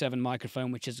V47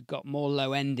 microphone, which has got more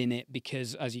low end in it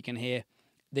because, as you can hear,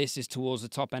 this is towards the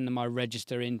top end of my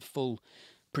register in full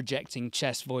projecting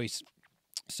chest voice.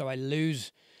 So I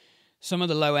lose some of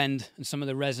the low end and some of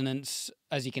the resonance,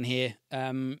 as you can hear.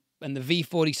 And the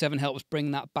V47 helps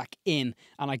bring that back in.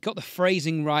 And I got the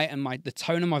phrasing right and the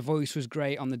tone of my voice was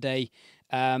great on the day.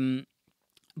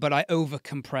 But I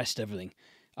over-compressed everything.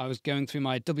 I was going through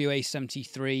my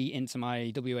WA73 into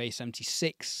my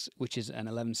WA76, which is an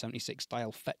 1176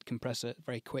 style FET compressor,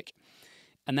 very quick.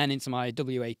 And then into my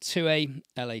WA2A,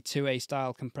 LA2A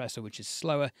style compressor, which is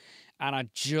slower. And I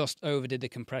just overdid the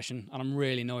compression. And I'm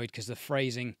really annoyed because the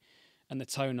phrasing and the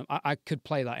tone, I could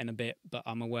play that in a bit, but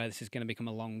I'm aware this is going to become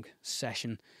a long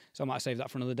session. So I might save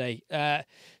that for another day.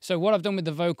 So what I've done with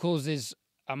the vocals is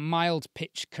a mild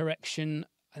pitch correction.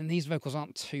 And these vocals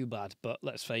aren't too bad, but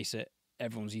let's face it,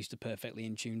 everyone's used to perfectly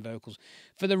in-tune vocals.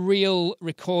 For the real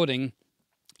recording,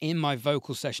 in my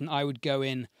vocal session, I would go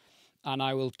in and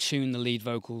I will tune the lead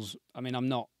vocals. I mean, I'm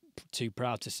not too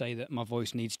proud to say that my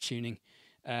voice needs tuning.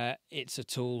 It's a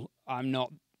tool. I'm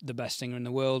not the best singer in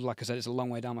the world. Like I said, it's a long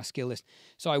way down my skill list.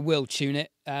 So I will tune it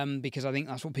because I think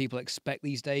that's what people expect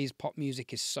these days. Pop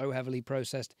music is so heavily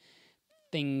processed.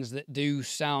 Things that do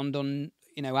sound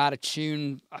out of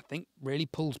tune, I think really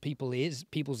pulls people's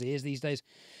ears these days.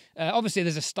 Obviously,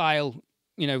 there's a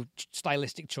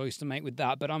stylistic choice to make with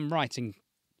that, but I'm writing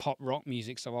pop rock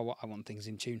music, so I want things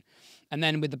in tune. And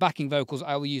then with the backing vocals,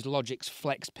 I will use Logic's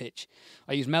Flex Pitch.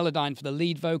 I use Melodyne for the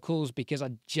lead vocals because I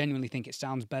genuinely think it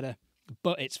sounds better,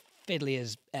 but it's fiddly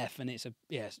as F, and it's a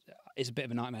bit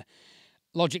of a nightmare.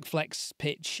 Logic Flex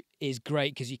Pitch is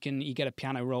great because you get a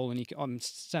piano roll, and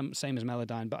same as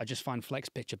Melodyne, but I just find Flex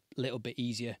Pitch a little bit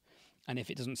easier. And if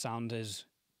it doesn't sound as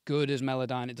good as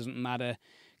Melodyne, it doesn't matter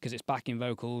because it's backing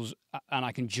vocals, and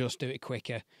I can just do it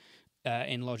quicker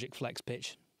in Logic Flex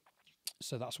Pitch.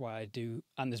 So that's why I do,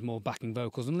 and there's more backing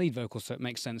vocals and lead vocals, so it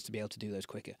makes sense to be able to do those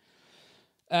quicker.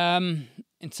 In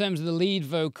terms of the lead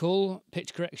vocal,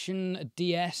 pitch correction, a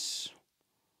DS.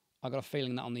 I got a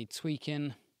feeling that'll need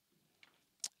tweaking.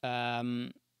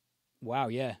 Wow,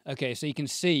 yeah. Okay, so you can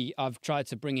see I've tried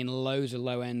to bring in loads of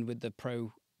low end with the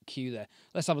Pro Q there.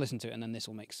 Let's have a listen to it, and then this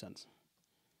will make sense.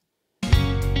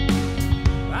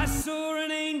 I saw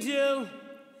an angel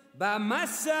by my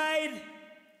side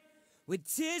with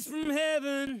tears from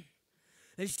heaven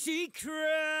as she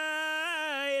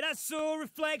cried. I saw a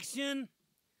reflection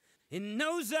in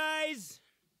those eyes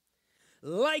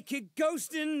like a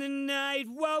ghost in the night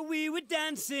while we were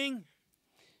dancing.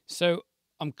 So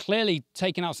I'm clearly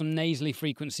taking out some nasally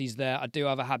frequencies there. I do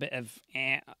have a habit of,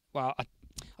 I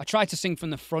try to sing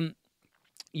from the front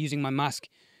using my mask,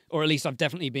 or at least I've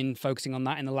definitely been focusing on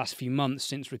that in the last few months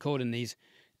since recording these.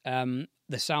 The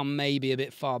sound may be a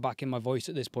bit far back in my voice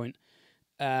at this point.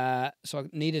 So I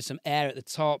needed some air at the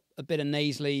top, a bit of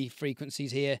nasally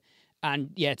frequencies here,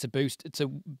 and yeah, to boost the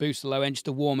low end, just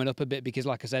to warm it up a bit, because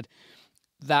like I said,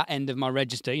 that end of my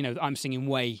register, I'm singing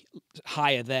way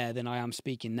higher there than I am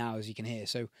speaking now, as you can hear.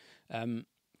 So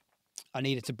I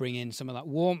needed to bring in some of that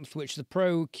warmth, which the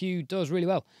Pro Q does really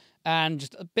well. And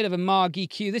just a bit of a Marg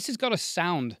EQ. This has got a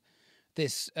sound,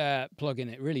 this plug-in,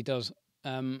 it really does.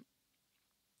 And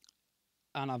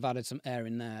I've added some air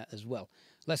in there as well.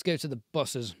 Let's go to the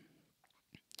buses.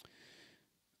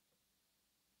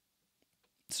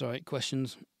 Sorry,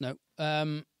 questions? No.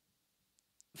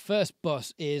 First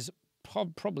bus is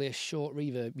probably a short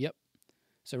reverb. Yep.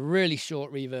 So really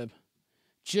short reverb.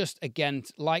 Just, again,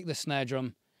 like the snare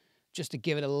drum, just to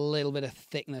give it a little bit of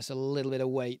thickness, a little bit of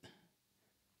weight.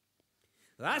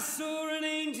 I saw an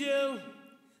angel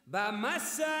by my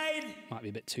side. Might be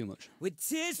a bit too much. With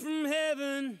tears from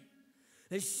heaven,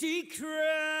 as she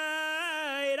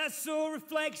cried, I saw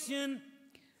reflection.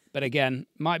 But again,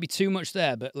 might be too much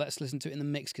there, but let's listen to it in the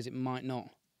mix because it might not.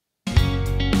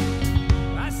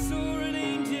 I saw an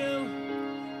angel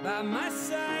by my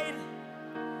side,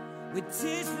 with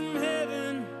tears from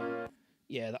heaven.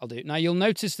 Yeah, that'll do. Now, you'll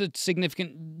notice the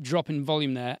significant drop in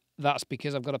volume there. That's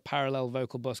because I've got a parallel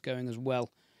vocal bus going as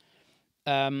well.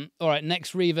 All right,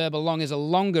 next reverb along is a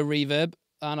longer reverb,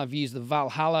 and I've used the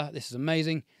Valhalla. This is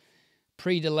amazing.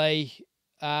 Pre-delay.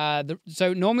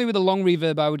 So normally with a long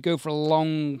reverb, I would go for a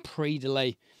long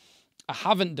pre-delay. I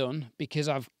haven't done because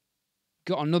I've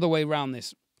got another way around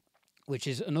this, which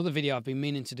is another video I've been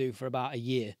meaning to do for about a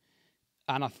year.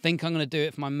 And I think I'm going to do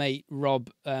it for my mate,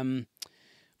 Rob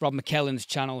McKellen's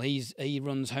channel. He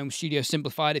runs Home Studio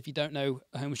Simplified. If you don't know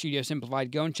Home Studio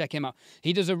Simplified, go and check him out.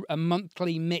 He does a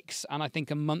monthly mix and I think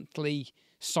a monthly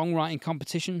songwriting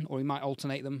competition, or he might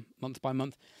alternate them month by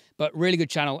month. But really good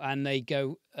channel, and they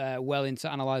go well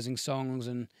into analysing songs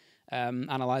and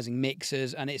analysing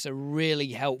mixes, and it's a really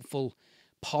helpful,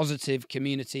 positive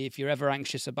community. If you're ever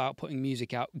anxious about putting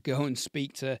music out, go and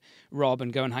speak to Rob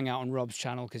and go and hang out on Rob's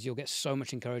channel because you'll get so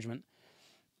much encouragement.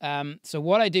 So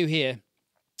what I do here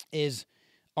is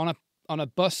on a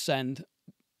bus send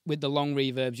with the long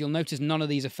reverbs, you'll notice none of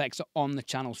these effects are on the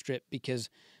channel strip because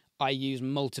I use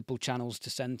multiple channels to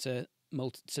send to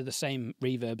the same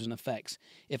reverbs and effects.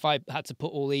 If I had to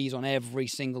put all these on every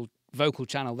single vocal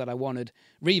channel that I wanted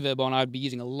reverb on, I'd be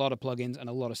using a lot of plugins and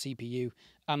a lot of CPU,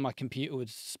 and my computer would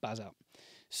spaz out.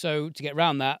 So to get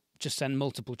around that, just send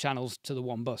multiple channels to the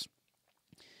one bus.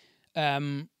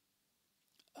 And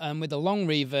with the long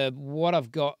reverb, what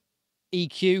I've got,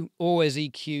 EQ, always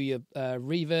EQ your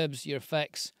reverbs, your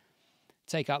effects.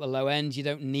 Take out the low end. You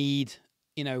don't need,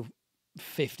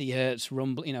 50 hertz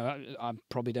rumble. I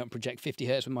probably don't project 50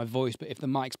 hertz with my voice, but if the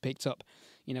mic's picked up,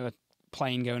 a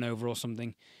plane going over or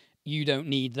something, you don't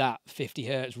need that 50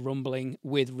 hertz rumbling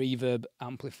with reverb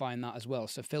amplifying that as well.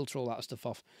 So filter all that stuff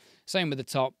off. Same with the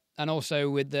top. And also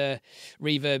with the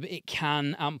reverb, it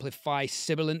can amplify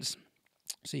sibilance.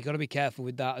 So you've got to be careful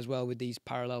with that as well with these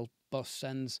parallel bus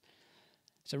sends.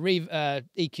 So EQ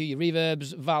your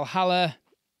reverbs, Valhalla.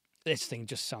 This thing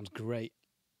just sounds great.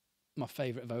 My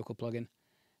favourite vocal plugin.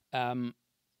 I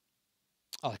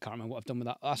can't remember what I've done with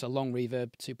that. That's a long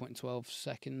reverb, 2.12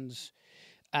 seconds.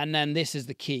 And then this is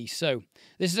the key. So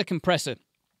this is a compressor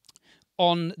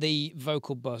on the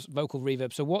vocal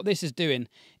reverb. So what this is doing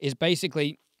is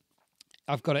basically,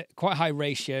 I've got a quite high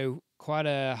ratio, quite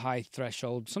a high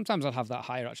threshold. Sometimes I'll have that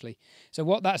higher actually. So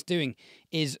what that's doing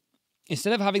is,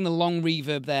 instead of having the long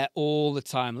reverb there all the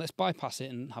time, let's bypass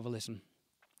it and have a listen.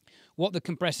 What the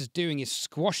compressor's doing is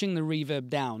squashing the reverb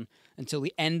down until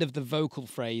the end of the vocal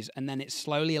phrase, and then it's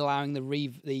slowly allowing the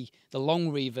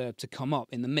long reverb to come up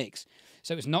in the mix.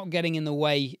 So it's not getting in the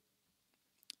way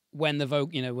when the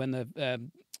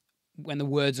when the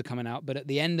words are coming out, but at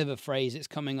the end of a phrase, it's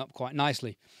coming up quite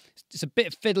nicely. It's a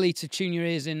bit fiddly to tune your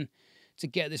ears in to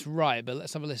get this right, but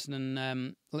let's have a listen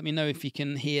and let me know if you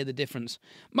can hear the difference.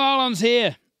 Marlon's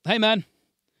here. Hey, man.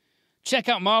 Check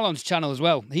out Marlon's channel as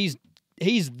well. He's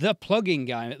the plugin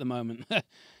guy at the moment.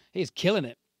 He's killing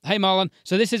it. Hey, Marlon.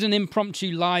 So this is an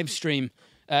impromptu live stream.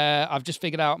 I've just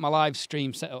figured out my live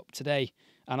stream setup today,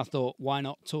 and I thought, why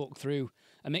not talk through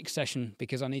a mix session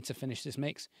because I need to finish this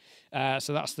mix.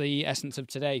 So that's the essence of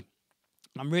today.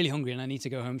 I'm really hungry and I need to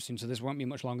go home soon, so this won't be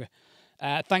much longer.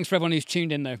 Thanks for everyone who's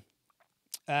tuned in, though.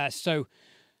 So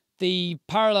the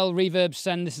parallel reverb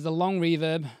send, this is the long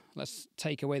reverb. Let's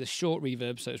take away the short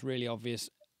reverb so it's really obvious.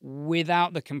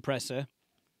 Without the compressor.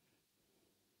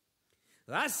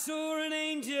 I saw an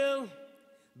angel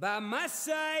by my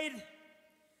side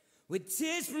with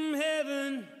tears from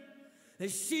heaven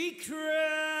as she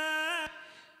cried.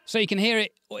 So you can hear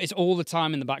it, it's all the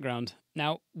time in the background.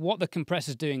 Now, what the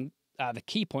compressor's doing, the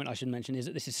key point I should mention is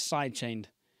that this is sidechained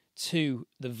to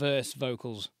the verse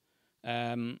vocals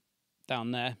down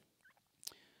there.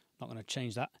 Not going to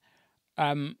change that.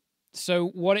 So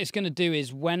what it's going to do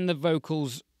is when the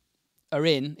vocals are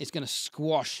in, it's going to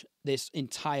squash this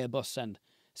entire bus send.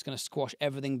 It's going to squash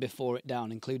everything before it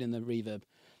down, including the reverb.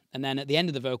 And then at the end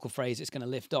of the vocal phrase, it's going to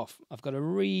lift off. I've got a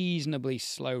reasonably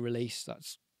slow release.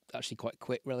 That's actually quite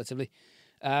quick, relatively.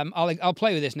 I'll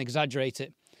play with this and exaggerate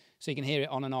it so you can hear it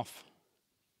on and off.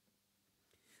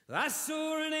 I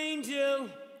saw an angel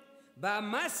by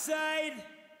my side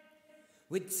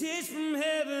with tears from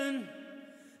heaven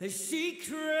as she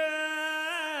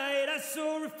cried. I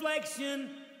saw reflection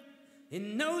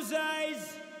in those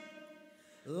eyes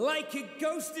like a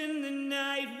ghost in the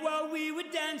night while we were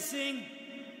dancing.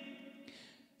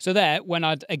 So there, when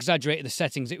I'd exaggerated the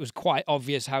settings, it was quite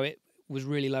obvious how it was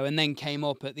really low, and then came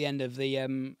up at the end of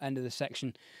the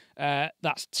section.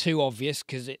 That's too obvious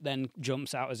because it then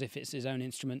jumps out as if it's his own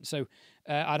instrument. So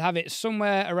I'd have it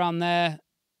somewhere around there.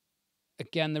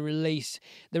 Again, the release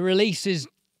is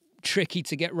tricky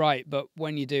to get right, but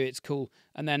when you do, it's cool.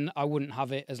 And then I wouldn't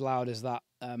have it as loud as that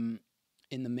in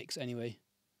the mix anyway.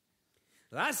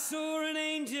 I saw an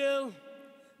angel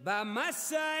by my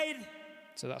side.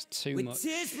 So that's too with much.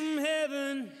 Tears from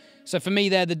heaven. So for me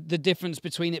there, the difference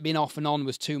between it being off and on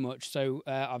was too much. So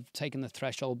I've taken the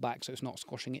threshold back so it's not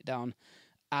squashing it down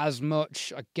as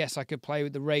much. I guess I could play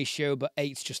with the ratio, but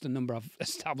 8's just a number I've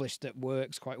established that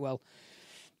works quite well.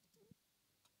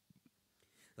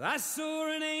 I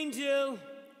saw an angel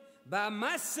by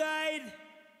my side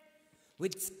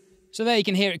with... So there you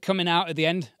can hear it coming out at the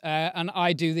end. And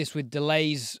I do this with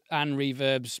delays and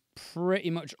reverbs pretty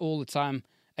much all the time,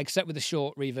 except with the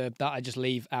short reverb that I just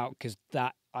leave out because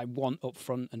that I want up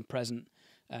front and present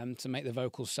to make the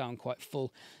vocals sound quite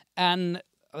full. And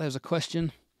there's a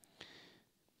question.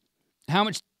 How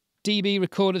much dB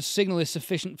recorded signal is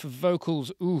sufficient for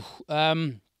vocals? Ooh,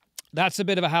 that's a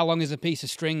bit of a how long is a piece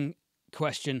of string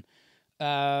question.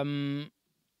 If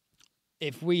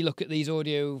we look at these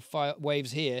audio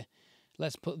waves here,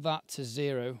 let's put that to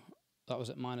 0. That was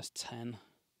at -10.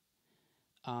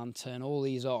 And turn all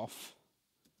these off.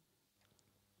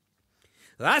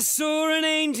 I saw an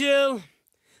angel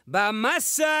by my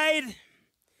side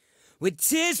with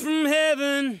tears from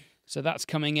heaven. So that's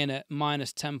coming in at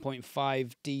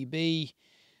 -10.5 dB,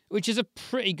 which is a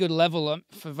pretty good level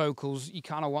for vocals. You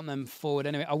kind of want them forward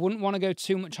anyway. I wouldn't want to go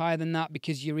too much higher than that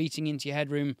because you're eating into your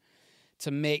headroom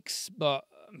to mix. But,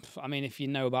 I mean, if you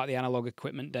know about the analog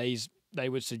equipment days, they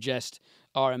would suggest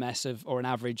RMS or an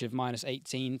average of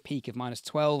 -18, peak of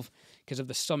 -12, because of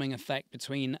the summing effect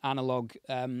between analog...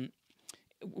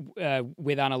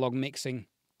 with analog mixing,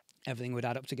 everything would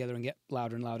add up together and get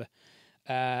louder and louder.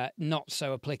 Not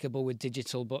so applicable with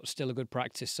digital, but still a good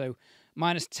practice. So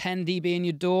 -10 dB in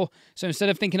your DAW. So instead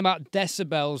of thinking about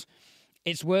decibels,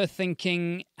 it's worth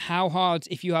thinking how hard,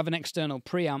 if you have an external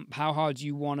preamp, how hard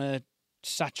you want to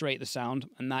saturate the sound,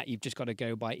 and that you've just got to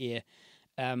go by ear.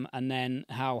 And then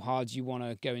how hard you want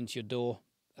to go into your DAW.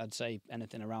 I'd say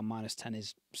anything around -10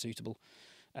 is suitable.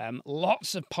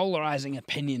 Lots of polarizing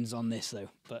opinions on this, though,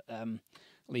 but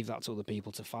leave that to other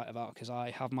people to fight about because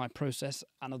I have my process,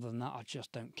 and other than that, I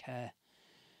just don't care.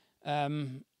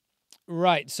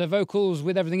 Right, so vocals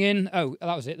with everything in. Oh,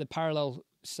 that was it, the parallel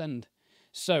send.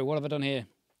 So what have I done here?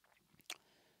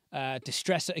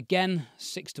 Distress it again,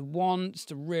 6 to 1, just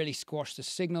to really squash the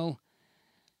signal.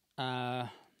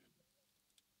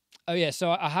 Oh yeah,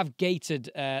 so I have gated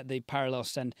the parallel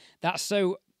send. That's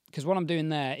so... because what I'm doing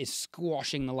there is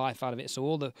squashing the life out of it, so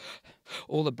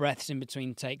all the breaths in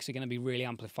between takes are going to be really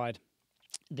amplified.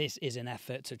 This is an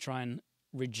effort to try and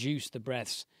reduce the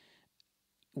breaths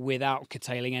without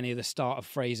curtailing any of the start of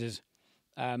phrases.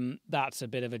 That's a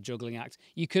bit of a juggling act.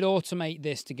 You could automate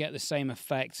this to get the same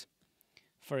effect.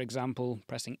 For example,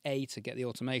 pressing A to get the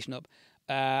automation up.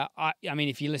 I mean,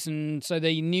 if you listen... so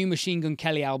the new Machine Gun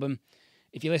Kelly album,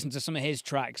 if you listen to some of his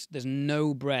tracks, there's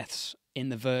no breaths in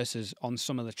the verses on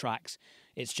some of the tracks.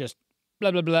 It's just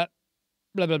blah, blah, blah,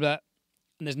 blah, blah, blah.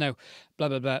 And there's no blah,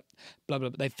 blah, blah, blah, blah.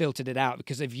 They've filtered it out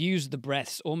because they've used the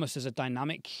breaths almost as a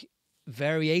dynamic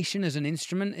variation as an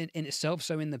instrument in itself.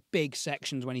 So in the big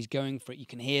sections when he's going for it, you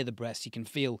can hear the breaths. You can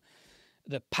feel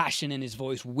the passion in his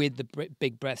voice with the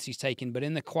big breaths he's taking. But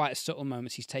in the quiet, subtle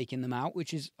moments, he's taking them out,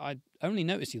 which is, I only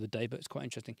noticed the other day, but it's quite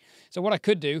interesting. So what I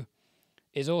could do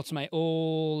is automate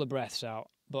all the breaths out.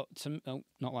 But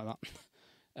not like that.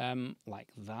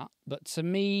 Like that. But to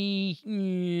me,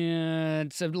 yeah,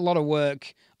 it's a lot of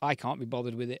work. I can't be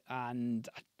bothered with it, and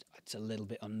it's a little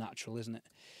bit unnatural, isn't it?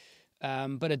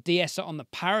 But a de-esser on the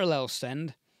parallel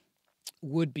send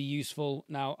would be useful.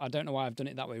 Now, I don't know why I've done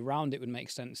it that way round. It would make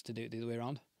sense to do it the other way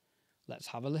around. Let's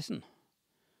have a listen.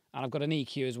 And I've got an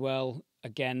EQ as well.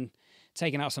 Again,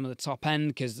 taking out some of the top end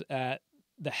because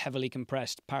the heavily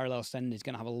compressed parallel send is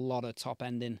going to have a lot of top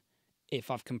end in if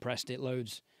I've compressed it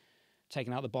loads.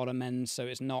 Taking out the bottom end, so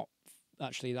it's not...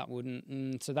 actually, that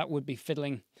wouldn't... so that would be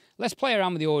fiddling. Let's play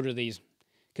around with the order of these,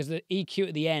 because the EQ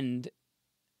at the end,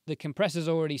 the compressor's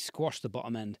already squashed the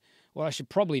bottom end. What I should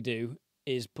probably do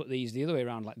is put these the other way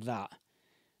around like that.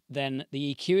 Then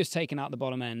the EQ is taking out the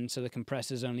bottom end, so the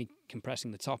compressor's only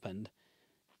compressing the top end,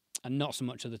 and not so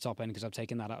much of the top end because I've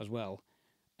taken that out as well.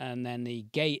 And then the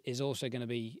gate is also going to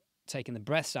be taking the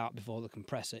breaths out before the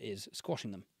compressor is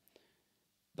squashing them.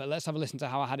 But let's have a listen to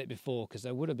how I had it before, because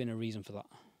there would have been a reason for that.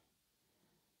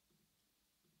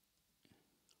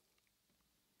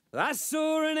 I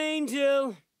saw an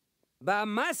angel by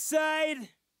my side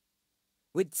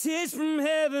with tears from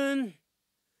heaven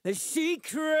as she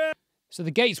cried. So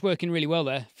the gate's working really well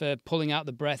there for pulling out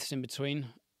the breaths in between.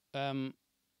 But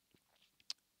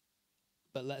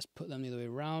let's put them the other way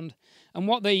around. And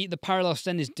what the parallel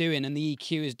send is doing and the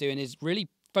EQ is doing is really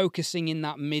focusing in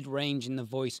that mid-range in the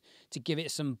voice to give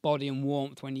it some body and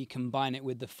warmth when you combine it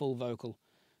with the full vocal.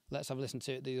 Let's have a listen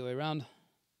to it the other way around.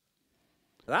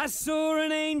 I saw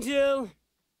an angel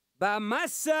by my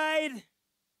side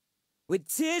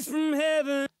with tears from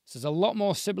heaven. So there's a lot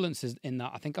more sibilances in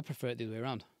that. I think I prefer it the other way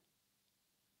around.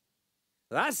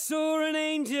 I saw an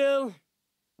angel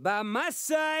by my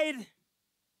side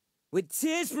with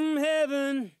tears from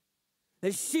heaven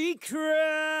as she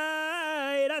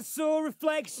cried. I saw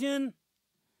reflection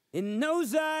in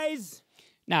those eyes.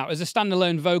 Now, as a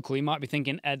standalone vocal, you might be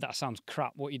thinking, Ed, that sounds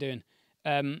crap. What are you doing?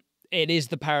 It is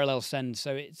the parallel send,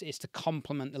 so it's to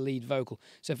complement the lead vocal.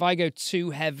 So if I go too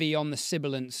heavy on the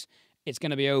sibilance, it's going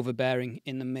to be overbearing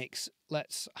in the mix.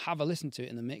 Let's have a listen to it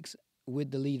in the mix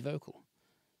with the lead vocal.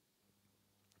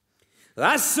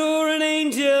 I saw an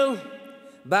angel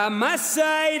by my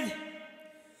side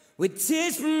with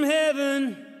tears from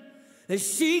heaven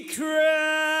as she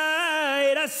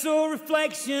cried. I saw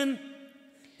reflection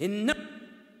in no...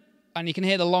 And you can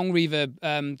hear the long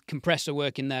reverb compressor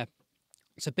working there.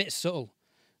 It's a bit subtle.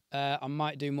 I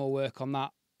might do more work on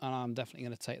that, and I'm definitely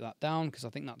going to take that down because I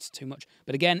think that's too much.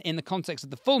 But again, in the context of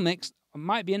the full mix, it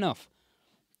might be enough.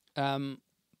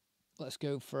 Let's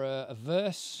go for a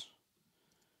verse.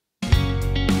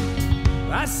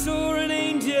 I saw an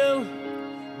angel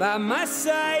by my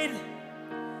side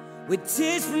with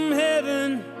tears from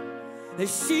heaven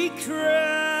as she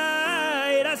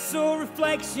cried. I saw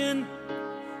reflection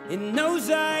in those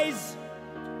eyes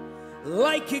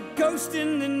like a ghost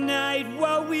in the night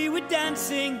while we were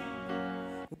dancing.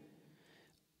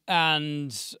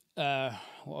 And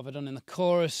what have I done in the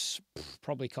chorus?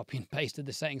 Probably copy and pasted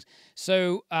the settings.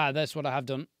 So that's what I have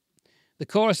done. The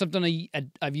chorus,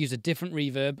 I've used a different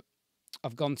reverb.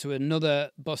 I've gone to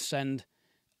another bus send,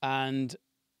 and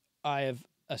I have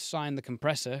assigned the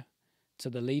compressor to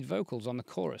the lead vocals on the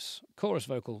chorus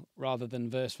vocal rather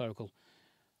than verse vocal.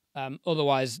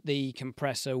 Otherwise, the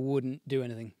compressor wouldn't do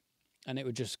anything, and it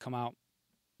would just come out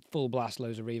full blast,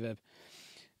 loads of reverb.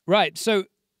 Right, so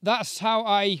that's how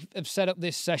I have set up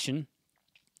this session.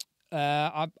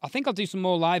 I think I'll do some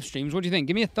more live streams. What do you think?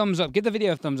 Give me a thumbs up. Give the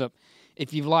video a thumbs up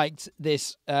if you've liked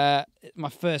this, my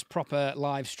first proper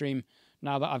live stream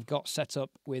now that I've got set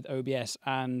up with OBS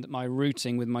and my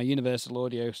routing with my universal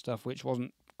audio stuff, which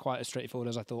wasn't quite as straightforward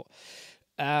as I thought.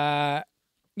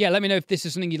 Yeah, let me know if this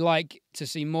is something you'd like to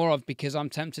see more of, because I'm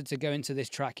tempted to go into this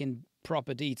track in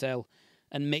proper detail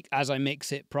and as I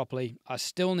mix it properly. I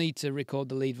still need to record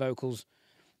the lead vocals,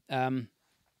 so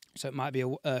it might be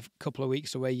a couple of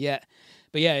weeks away yet.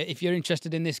 But yeah, if you're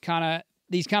interested in these kind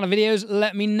of videos,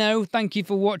 let me know. Thank you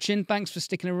for watching. Thanks for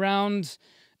sticking around.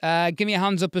 Give me a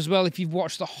hands up as well if you've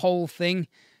watched the whole thing,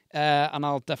 and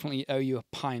I'll definitely owe you a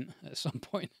pint at some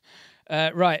point.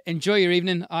 Right, enjoy your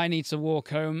evening. I need to walk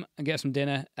home and get some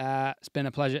dinner. It's been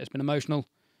a pleasure. It's been emotional.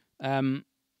 And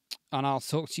I'll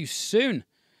talk to you soon.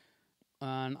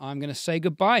 And I'm going to say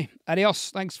goodbye. Adios.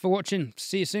 Thanks for watching.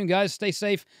 See you soon, guys. Stay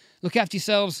safe. Look after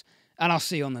yourselves. And I'll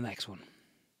see you on the next one.